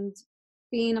and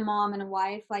being a mom and a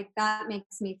wife, like that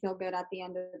makes me feel good at the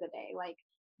end of the day. Like,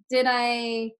 did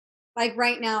I, like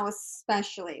right now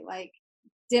especially, like,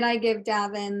 did I give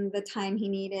Davin the time he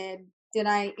needed? Did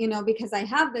I, because I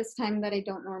have this time that I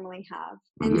don't normally have.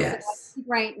 And yes. So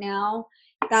right now,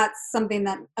 that's something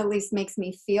that at least makes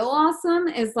me feel awesome,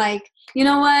 is like, you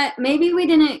know what, maybe we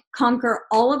didn't conquer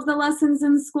all of the lessons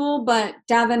in school, but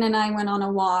Davin and I went on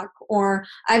a walk, or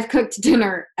I've cooked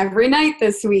dinner every night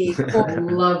this week. Or, I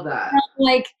love that.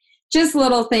 Like, just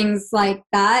little things like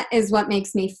that is what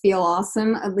makes me feel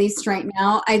awesome, at least right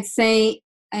now. I'd say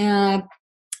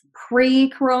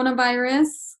pre-coronavirus,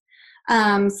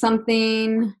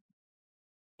 something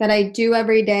that I do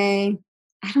every day,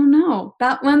 I don't know.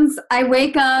 I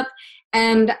wake up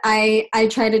and I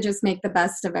try to just make the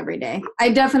best of every day.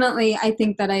 I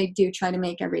think that I do try to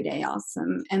make every day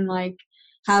awesome and like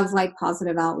have like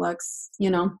positive outlooks,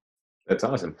 That's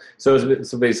awesome.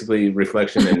 So basically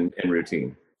reflection and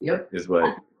routine. Yep. Is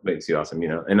what makes you awesome,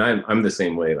 And I'm the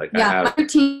same way. Like my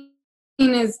routine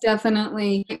is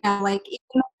definitely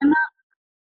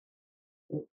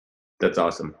That's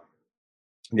awesome.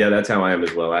 Yeah, that's how I am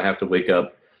as well. I have to wake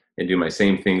up and do my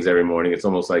same things every morning. It's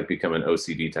almost like become an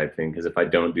OCD type thing, because if I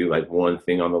don't do like one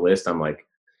thing on the list, I'm like,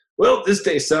 well, this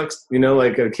day sucks,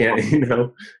 like I can't,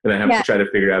 and I have to try to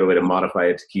figure out a way to modify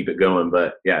it to keep it going.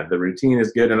 But yeah, the routine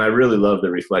is good. And I really love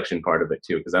the reflection part of it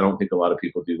too, because I don't think a lot of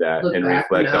people do that and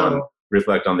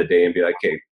reflect on the day and be like,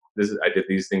 hey, I did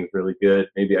these things really good.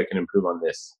 Maybe I can improve on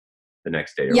this the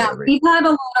next day. Or whatever. We've had a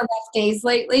lot of rough days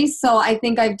lately. So I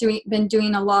think I've been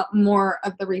doing a lot more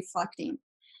of the reflecting,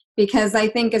 because I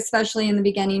think especially in the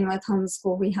beginning with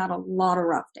homeschool, we had a lot of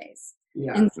rough days.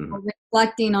 Yeah. And so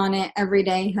reflecting on it every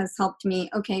day has helped me.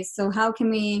 Okay, so how can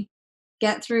we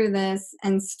get through this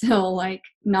and still like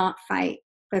not fight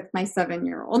with my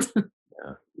 7-year-old?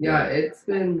 Yeah, it's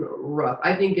been rough.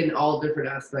 I think in all different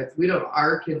aspects.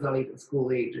 Our kids aren't even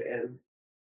school age,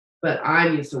 but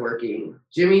I'm used to working.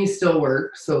 Jimmy still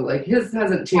works, so like his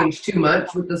hasn't changed too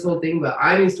much with this whole thing, but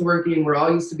I'm used to working. We're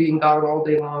all used to being gone all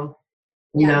day long.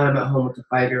 And now I'm at home with a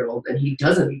 5-year-old, and he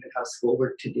doesn't even have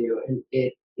schoolwork to do, and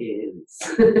it is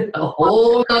a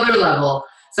whole other level.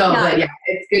 So, but yeah,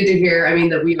 it's good to hear. I mean,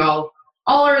 that we all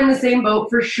are in the same boat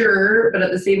for sure, but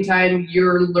at the same time,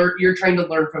 you're trying to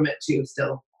learn from it too.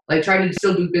 Still, like trying to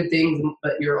still do good things,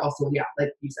 but you're also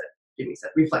like you said, Jimmy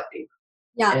said, reflecting.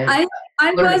 Yeah, and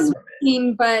I was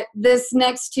working, but this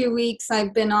next 2 weeks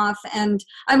I've been off, and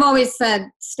I've always said,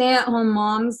 stay-at-home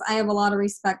moms, I have a lot of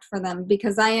respect for them,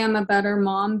 because I am a better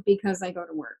mom because I go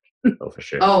to work. Oh, for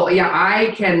sure. Oh, yeah,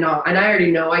 I cannot, and I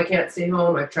already know I can't stay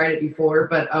home. I've tried it before,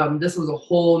 but this was a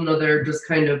whole nother just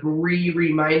kind of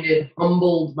reminded,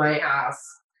 humbled my ass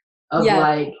of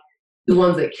like the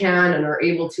ones that can and are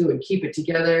able to and keep it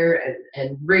together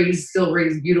and still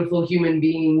raise beautiful human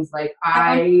beings. Like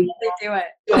I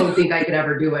don't think I could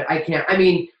ever do it. I can't. I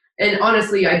mean, and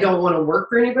honestly, I don't want to work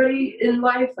for anybody in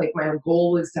life. Like my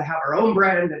goal is to have our own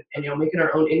brand and making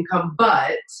our own income.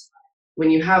 But when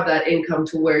you have that income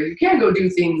to where you can go do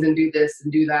things and do this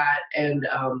and do that and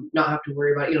not have to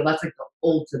worry about, that's like the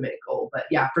ultimate goal. But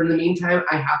yeah, for the meantime,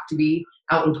 I have to be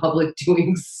out in public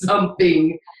doing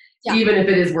something, even if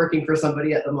it is working for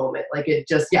somebody at the moment. Like it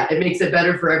just, it makes it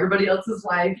better for everybody else's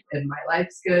life and my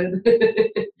life's good.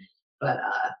 But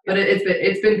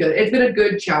it's been good. It's been a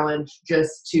good challenge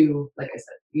just to, like I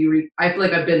said, I feel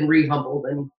like I've been re-humbled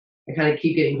and I kind of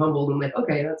keep getting humbled and like,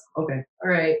 okay, that's okay. All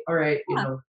right.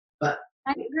 But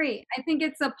I agree. I think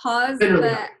it's a pause really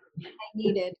that I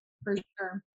needed for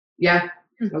sure. Yeah.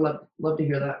 I love to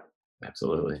hear that.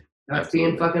 Absolutely. That's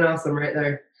being fucking awesome right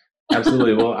there.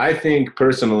 Absolutely. Well, I think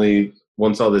personally,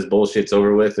 once all this bullshit's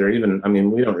over with, or even,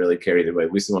 we don't really care either way.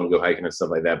 We still want to go hiking and stuff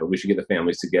like that, but we should get the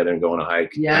families together and go on a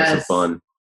hike, have some fun.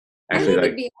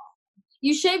 Actually,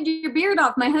 you shaved your beard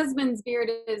off. My husband's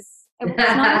beard is, I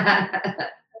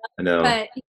know, but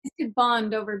you could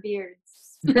bond over beards.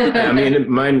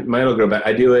 Mine will grow back.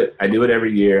 I do it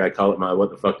every year. I call it my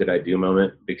 "what the fuck did I do"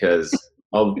 moment, because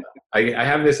I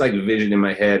have this like vision in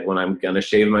my head when I'm gonna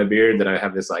shave my beard that I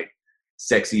have this like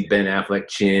sexy Ben Affleck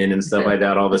chin and stuff like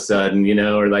that all of a sudden,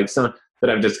 or like that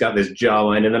I've just got this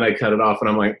jawline, and then I cut it off and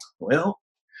I'm like, well,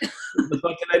 what the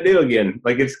fuck can I do again?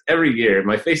 Like, it's every year.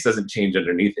 My face doesn't change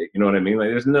underneath it. You know what I mean? Like,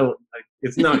 there's no, like,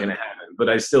 it's not going to happen, but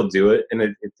I still do it.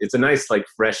 And it's a nice, like,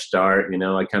 fresh start.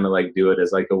 I kind of like do it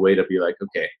as like a way to be like,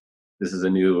 okay, this is a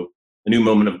new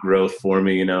moment of growth for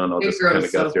me, and I'll just kind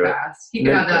of go through fast. He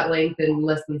can have that length in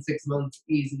less than 6 months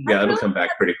easy. Yeah, it'll come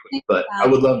back pretty quick. But I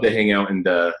would love to hang out and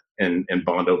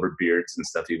bond over beards and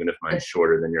stuff, even if mine's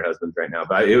shorter than your husband's right now.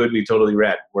 But it would be totally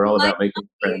rad. We're all about making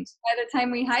friends. By the time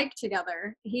we hike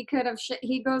together, he could have.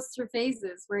 He goes through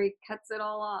phases where he cuts it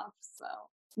all off. So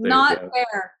not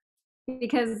fair,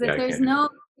 because if there's no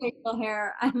facial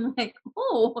hair, I'm like,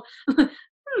 oh.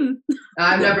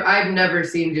 I've never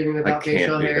seen Jimmy without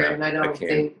facial hair, and I don't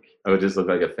think I would just look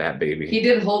like a fat baby. He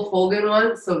did Hulk Hogan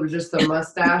once, so it was just a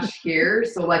mustache here,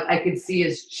 so like I could see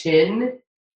his chin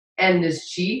and his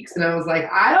cheeks, and I was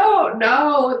like, I don't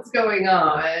know what's going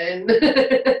on.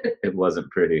 It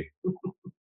wasn't pretty.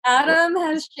 Adam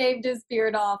has shaved his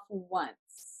beard off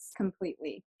once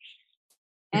completely,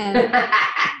 and that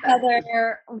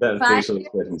facial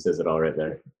expression says it all right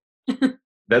there.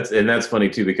 That's funny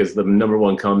too, because the number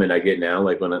one comment I get now,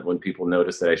 like when people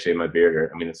notice that I shave my beard,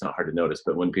 or it's not hard to notice,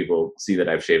 but when people see that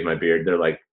I've shaved my beard, they're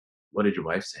like, "What did your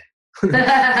wife say?"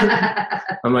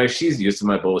 I'm like, she's used to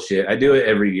my bullshit. I do it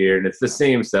every year, and it's the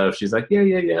same stuff. She's like,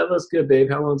 yeah, that's good, babe.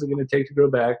 How long is it gonna take to grow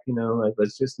back? Like,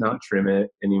 let's just not trim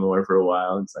it anymore for a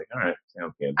while. It's like, all right,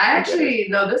 sounds good. I actually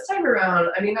this time around.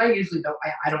 I usually don't.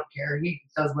 I don't care. He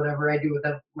does whatever I do with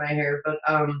my hair, but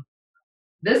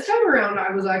this time around, I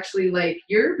was actually like,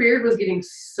 your beard was getting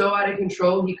so out of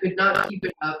control. He could not keep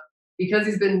it up because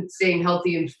he's been staying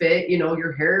healthy and fit.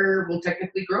 Your hair will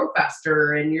technically grow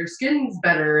faster and your skin's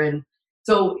better. And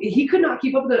so he could not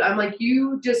keep up with it. I'm like,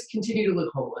 you just continue to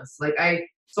look homeless.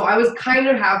 So I was kind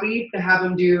of happy to have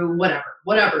him do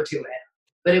whatever to it.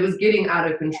 But it was getting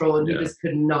out of control and he just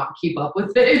could not keep up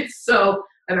with it. So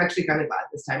I'm actually kind of glad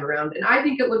this time around. And I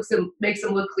think it makes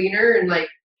him look cleaner, and like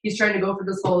he's trying to go for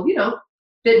this whole,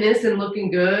 fitness and looking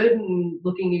good and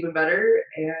looking even better.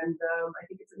 And I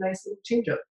think it's a nice little change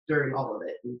up during all of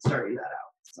it and starting that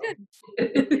out. So.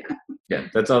 Yeah,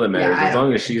 that's all that matters. As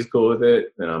long as she's cool with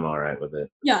it, then I'm all right with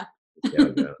it. Yeah. Yeah,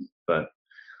 it goes. But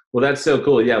well, that's so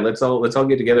cool. Yeah, let's all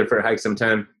get together for a hike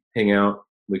sometime, hang out.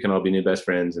 We can all be new best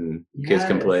friends, and kids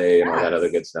can play and all that other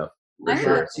good stuff. For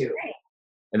sure too.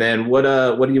 And then what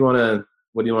do you want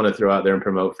to throw out there and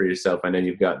promote for yourself? I know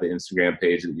you've got the Instagram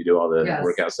page that you do all the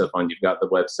workout stuff on. You've got the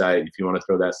website. If you want to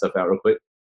throw that stuff out real quick.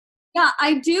 Yeah,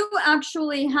 I do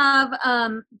actually have,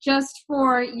 just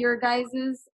for your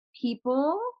guys'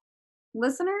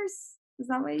 listeners. Is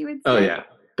that what you would say? Oh, yeah.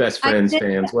 Best friends,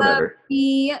 fans, whatever.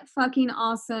 The fucking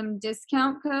awesome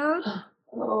discount code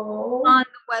on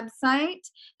the website.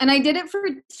 And I did it for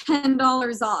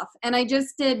 $10 off. And I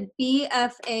just did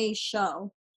BFA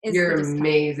show. You're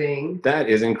amazing. That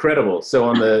is incredible. So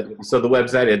on the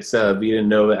website, it's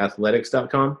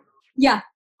VitaNovaAthletics.com. Yeah.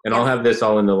 And I'll have this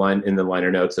all in the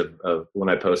liner notes of when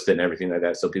I post it and everything like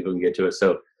that, so people can get to it.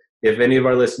 So if any of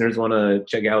our listeners want to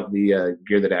check out the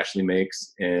gear that Ashley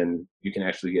makes, and you can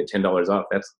actually get $10 off,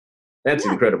 that's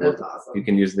incredible. That's awesome. You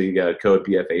can use the code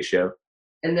BFA Show.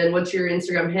 And then what's your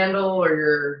Instagram handle,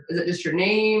 or is it just your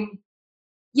name?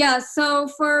 Yeah, so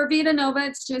for VitaNova,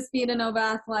 it's just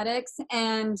VitaNova Athletics,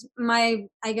 and I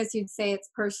guess you'd say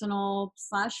it's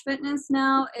personal/fitness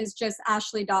now, is just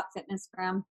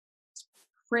Ashley.fitnessgram.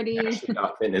 Pretty.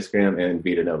 Ashley.fitnessgram and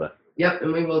VitaNova. Yep,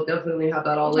 and we will definitely have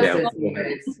that all listed. So you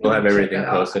guys we'll have everything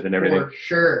posted and everything. For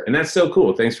sure. And that's so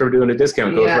cool. Thanks for doing a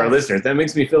discount code for our listeners. That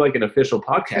makes me feel like an official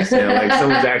podcast now. Like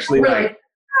someone's actually like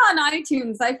on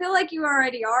iTunes. I feel like you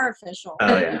already are official.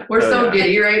 Oh yeah. We're so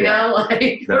giddy right now.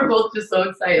 Like we're both just so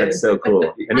excited. That's so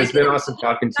cool. And it's been awesome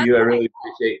talking to you. I really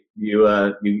appreciate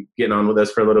you getting on with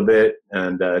us for a little bit,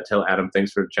 and tell Adam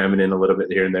thanks for chiming in a little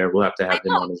bit here and there. We'll have to have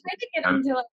him on as well. I tried to get him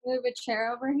to like move a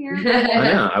chair over here.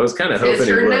 I know. I was kind of hoping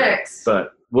it would,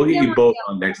 but we'll get you both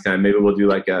on next time. Maybe we'll do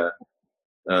like an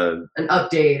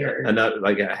update or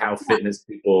like a how fitness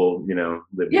people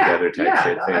live together type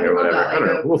shit thing or whatever. I don't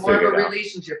know. We'll figure it out.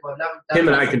 Relationship one. Him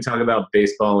and I can talk about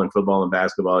baseball and football and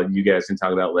basketball. You guys can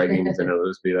talk about leggings, and it'll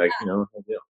just be like no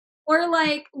deal. Or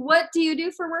like, what do you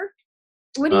do for work?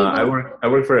 What do you? I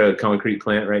work for a concrete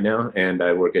plant right now, and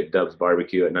I work at Dub's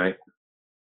Barbecue at night.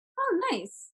 Oh,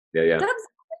 nice. Yeah. Dub's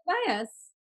right by us.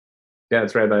 Yeah,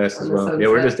 it's right by us as well. Yeah,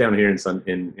 we're just down here in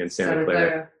Santa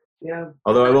Clara. Yeah.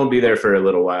 Although I won't be there for a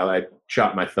little while. I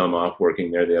chopped my thumb off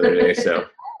working there the other day, so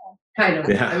kind of.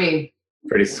 Yeah. I mean,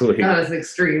 pretty sweet. Not as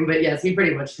extreme, but yes, he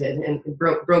pretty much did, and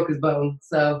broke his bone.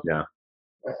 So yeah.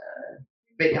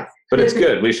 But yeah. But it's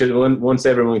good. We should once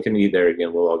everyone can eat there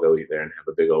again, we'll all go eat there and have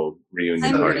a big old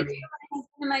reunion party. My husband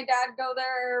and my dad go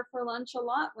there for lunch a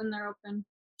lot when they're open.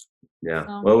 Yeah.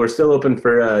 So. Well, we're still open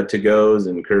for to-goes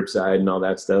and curbside and all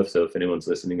that stuff. So if anyone's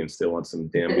listening and still wants some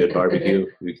damn good barbecue,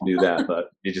 we can do that. But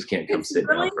you just can't come sit down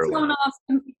for a while. It's really thrown off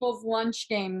some people's lunch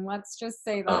game. Let's just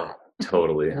say that. Oh,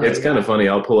 totally. It's kind of funny.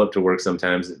 I'll pull up to work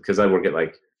sometimes because I work at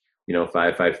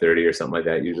 5:30 or something like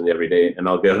that usually every day. And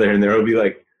I'll go there and there will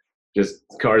be just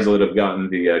cars that have gotten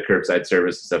the curbside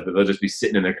service and stuff, but they'll just be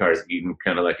sitting in their cars eating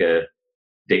kind of like a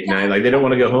date night. Like they don't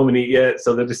want to go home and eat yet,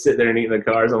 so they'll just sit there and eat in the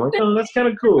cars. I'm like, oh, that's kind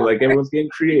of cool. Like everyone's getting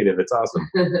creative. It's awesome.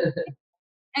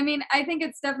 I mean, I think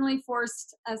it's definitely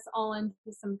forced us all into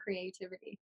some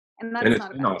creativity, and it's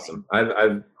been awesome.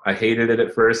 I hated it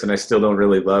at first, and I still don't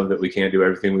really love that we can't do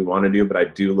everything we want to do, but I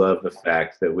do love the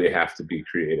fact that we have to be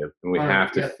creative and we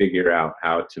have to figure out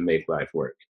how to make life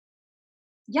work.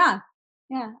 Yeah,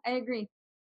 I agree.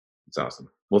 It's awesome.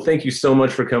 Well, thank you so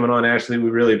much for coming on, Ashley. We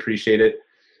really appreciate it.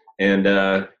 And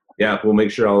we'll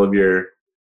make sure all of your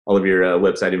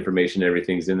website information and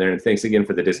everything's in there. And thanks again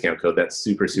for the discount code. That's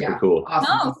super cool.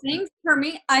 Awesome. No, thanks for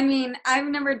me. I mean, I've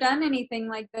never done anything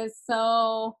like this,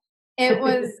 so it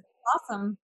was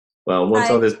awesome. Well,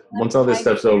 once all this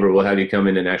stuff's over, we'll have you come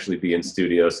in and actually be in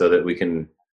studio so that we can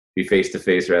be face to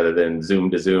face rather than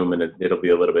Zoom to Zoom, and it'll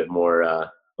be a little bit more.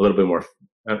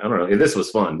 I don't know. This was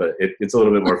fun, but it's a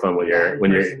little bit more fun when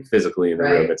you're physically in the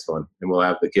room. It's fun, and we'll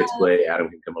have the kids play. Adam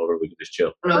can come over. We can just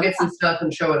chill. And I'll get some stuff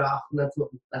and show it off. And that's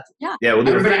yeah. We'll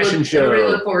do a fashion show.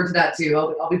 Everybody look forward to that too.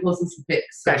 I'll be posting some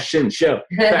pics. So. Fashion show.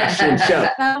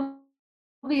 That'll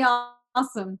be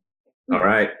awesome. All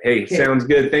right. Hey, sounds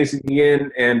good. Thanks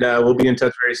again, and we'll be in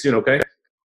touch very soon. Okay.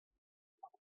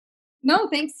 No,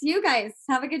 thanks to you guys.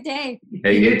 Have a good day.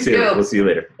 Hey, you too. We'll see you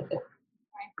later.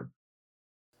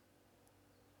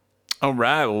 All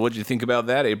right. Well, what'd you think about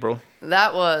that, April?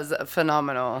 That was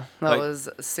phenomenal. That was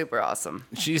super awesome.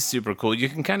 She's super cool. You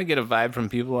can kind of get a vibe from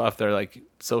people off their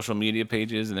social media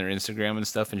pages and their Instagram and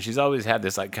stuff. And she's always had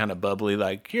this kind of bubbly,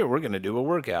 here, we're going to do a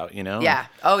workout, Yeah.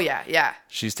 Oh, yeah.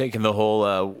 She's taken the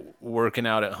whole working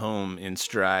out at home in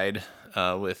stride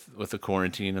with the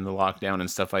quarantine and the lockdown and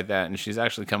stuff like that. And she's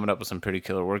actually coming up with some pretty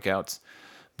killer workouts.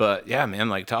 But yeah, man,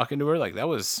 talking to her, that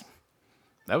was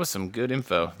some good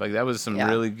info. That was some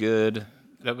really good.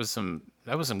 That was some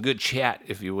good chat,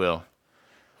 if you will.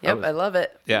 Yep, I love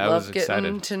it. Yeah, I was excited.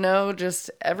 Getting to know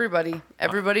just everybody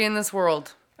in this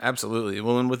world. Absolutely.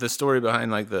 Well, and with the story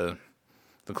behind the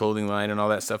clothing line and all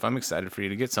that stuff, I'm excited for you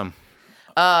to get some.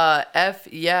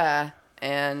 Yeah,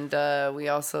 and we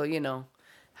also,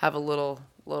 have a little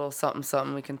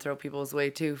something we can throw people's way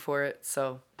too for it.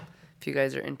 So, if you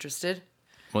guys are interested.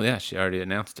 Well, yeah, she already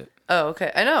announced it. Oh, okay.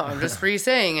 I know. I'm just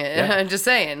re-saying it. Yeah. I'm just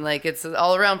saying, it's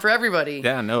all around for everybody.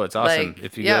 Yeah, no, it's awesome.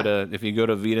 If you go to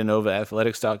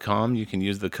VitaNovaAthletics.com, you can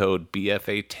use the code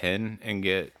BFA10 and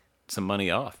get some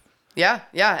money off. Yeah,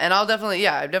 and I'm definitely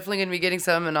gonna be getting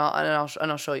some, and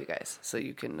I'll show you guys so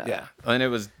you can. Yeah, and it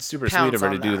was super sweet of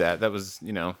her to do that. That was,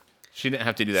 she didn't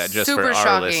have to do that just super for our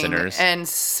shocking listeners. And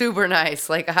super nice.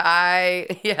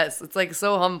 It's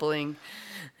so humbling.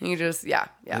 You just, yeah.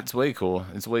 It's way cool.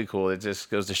 It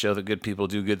just goes to show that good people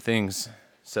do good things.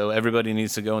 So everybody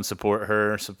needs to go and support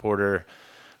her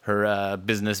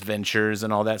business ventures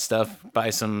and all that stuff.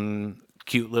 Buy some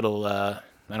cute little,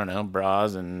 I don't know,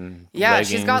 bras and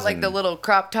she's got like the little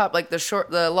crop top, like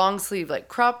the long sleeve, like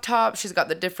crop top. She's got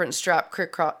the different strap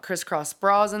crisscross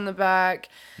bras in the back.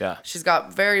 Yeah. She's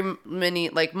got very many,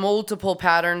 like multiple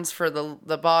patterns for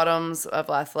the bottoms of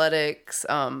athletics.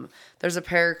 There's a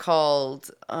pair called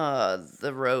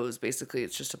the Rose. Basically,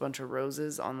 it's just a bunch of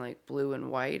roses on like blue and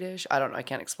whitish. I don't know. I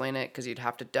can't explain it because you'd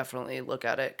have to definitely look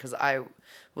at it because I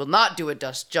will not do it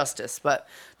justice. But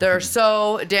they're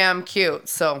so damn cute.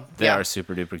 So they are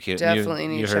super duper cute. Definitely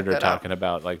need to check that out. You heard her talking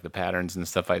about like the patterns and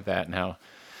stuff like that and how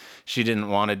she didn't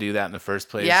want to do that in the first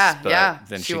place. But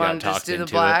then she wanted to just do the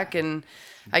black, and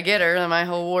I get her and my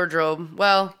whole wardrobe.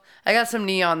 Well, I got some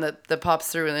neon that pops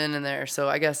through in there, so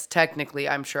I guess technically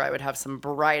I'm sure I would have some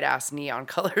bright ass neon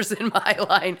colors in my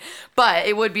line, but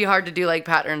it would be hard to do like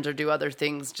patterns or do other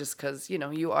things just because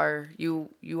you are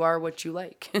what you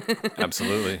like.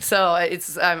 Absolutely. So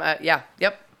it's that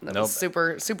was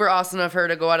super awesome of her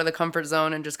to go out of the comfort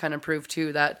zone and just kind of prove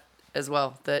too that as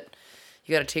well that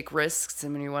you got to take risks,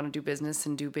 and when you want to do business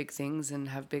and do big things and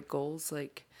have big goals,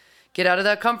 like get out of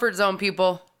that comfort zone,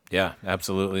 people. Yeah,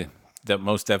 absolutely. That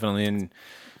most definitely, and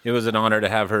it was an honor to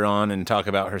have her on and talk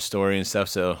about her story and stuff.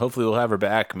 So hopefully we'll have her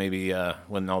back. Maybe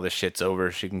when all this shit's over,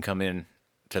 she can come in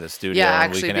to the studio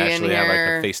and we can actually have like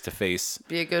a face-to-face.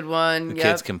 Be a good one. The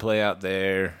kids can play out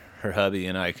there. Her hubby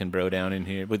and I can bro down in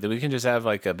here. We can just have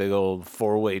like a big old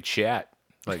 4-way chat.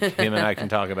 Like him and I can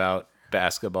talk about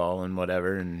basketball and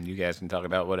whatever, and you guys can talk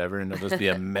about whatever, and it'll just be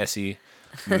a messy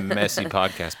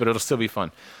podcast, but it'll still be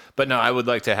fun. But no, I would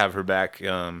like to have her back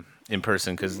in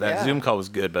person because that Zoom call was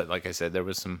good, but like I said, there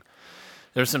was some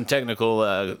technical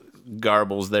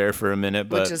garbles there for a minute,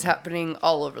 but which is happening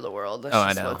all over the world.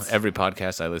 I know. Every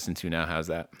podcast I listen to now has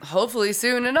that. Hopefully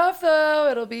soon enough, though,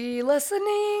 it'll be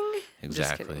lessening.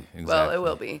 Exactly. Well, it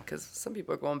will be because some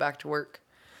people are going back to work.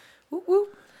 Woo woo.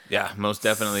 Yeah, most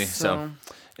definitely. So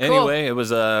anyway, It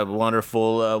was a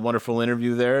wonderful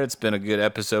interview there. It's been a good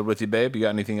episode with you, babe. You got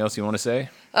anything else you want to say?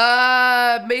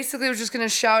 Basically, I was just going to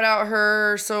shout out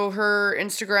her. So her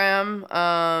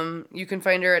Instagram, you can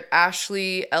find her at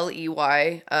Ashley,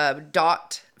 Ley,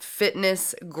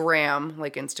 .fitnessgram,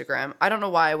 like Instagram. I don't know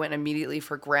why I went immediately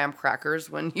for graham crackers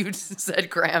when you said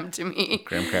graham to me.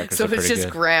 Graham crackers so are pretty it's just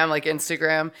good. graham, like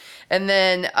Instagram. And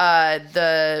then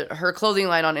her clothing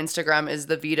line on Instagram is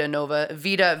the VitaNova.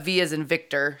 Vita, V as in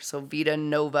Victor. So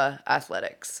VitaNova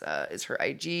Athletics is her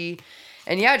IG.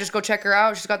 And yeah, just go check her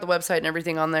out. She's got the website and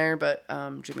everything on there, but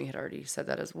Jimmy had already said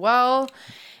that as well.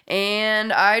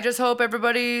 And I just hope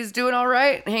everybody's doing all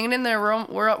right, hanging in there. We're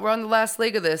on the last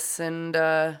leg of this, and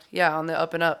on the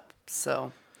up and up.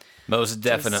 So most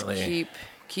definitely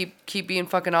keep being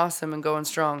fucking awesome and going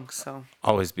strong. So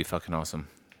always be fucking awesome.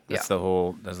 That's the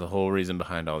whole reason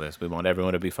behind all this. We want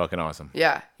everyone to be fucking awesome.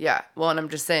 Yeah. Well, and I'm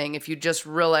just saying, if you just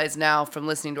realize now from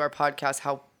listening to our podcast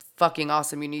how fucking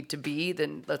awesome you need to be,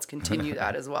 then let's continue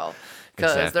that as well.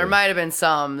 Because there might have been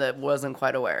some that wasn't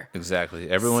quite aware. Exactly.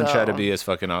 Everyone try to be as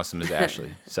fucking awesome as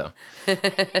Ashley. So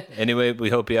anyway, we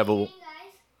hope you have a...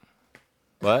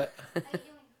 What?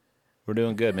 We're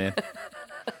doing good, man.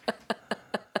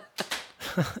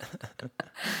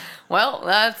 Well,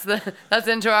 that's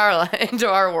into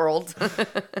our world.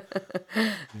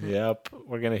 Yep.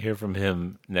 We're going to hear from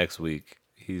him next week.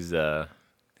 He's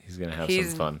gonna have some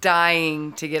fun. He's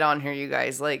dying to get on here, you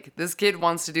guys. Like, this kid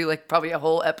wants to do like probably a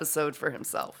whole episode for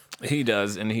himself. He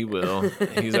does, and he will.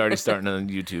 He's already starting a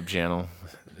YouTube channel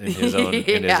in his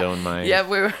own mind. Yeah,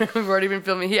 we've already been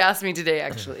filming. He asked me today,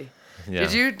 actually. Yeah.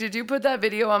 Did you put that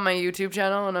video on my YouTube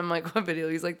channel? And I'm like, what video?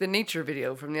 He's like, the nature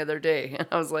video from the other day. And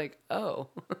I was like, oh.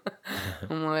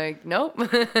 I'm like, nope.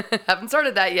 Haven't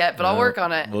started that yet, but I'll work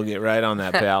on it. We'll get right on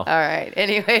that, pal. All right.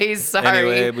 Anyways, sorry.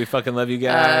 Anyway, we fucking love you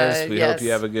guys. We hope you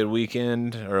have a good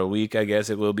weekend, or a week, I guess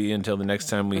it will be, until the next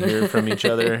time we hear from each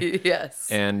other.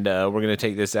 Yes. And we're going to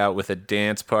take this out with a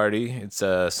dance party. It's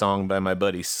a song by my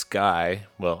buddy Sky.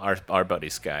 Well, our buddy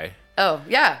Sky. Oh,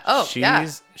 yeah. Oh,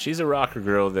 She's a rocker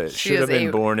girl that should have been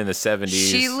born in the 70s.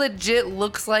 She legit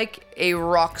looks like a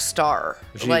rock star.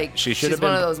 She's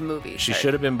one of those movies. She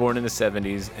should have been born in the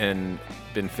 70s and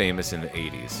been famous in the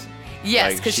 80s.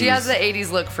 Yes, because she has the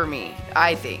 80s look for me,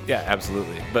 I think. Yeah,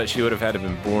 absolutely. But she would have had to have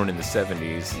been born in the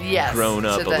 70s. Yes. Grown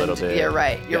up a little bit. You're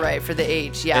right. You're right for the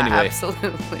age. Yeah, anyway,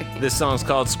 absolutely. This song's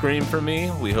called Scream For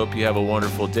Me. We hope you have a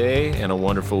wonderful day and a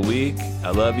wonderful week.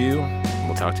 I love you.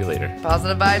 We'll talk to you later.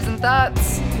 Positive vibes and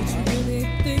thoughts. Did you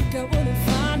really think I wouldn't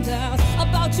find out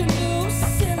about your new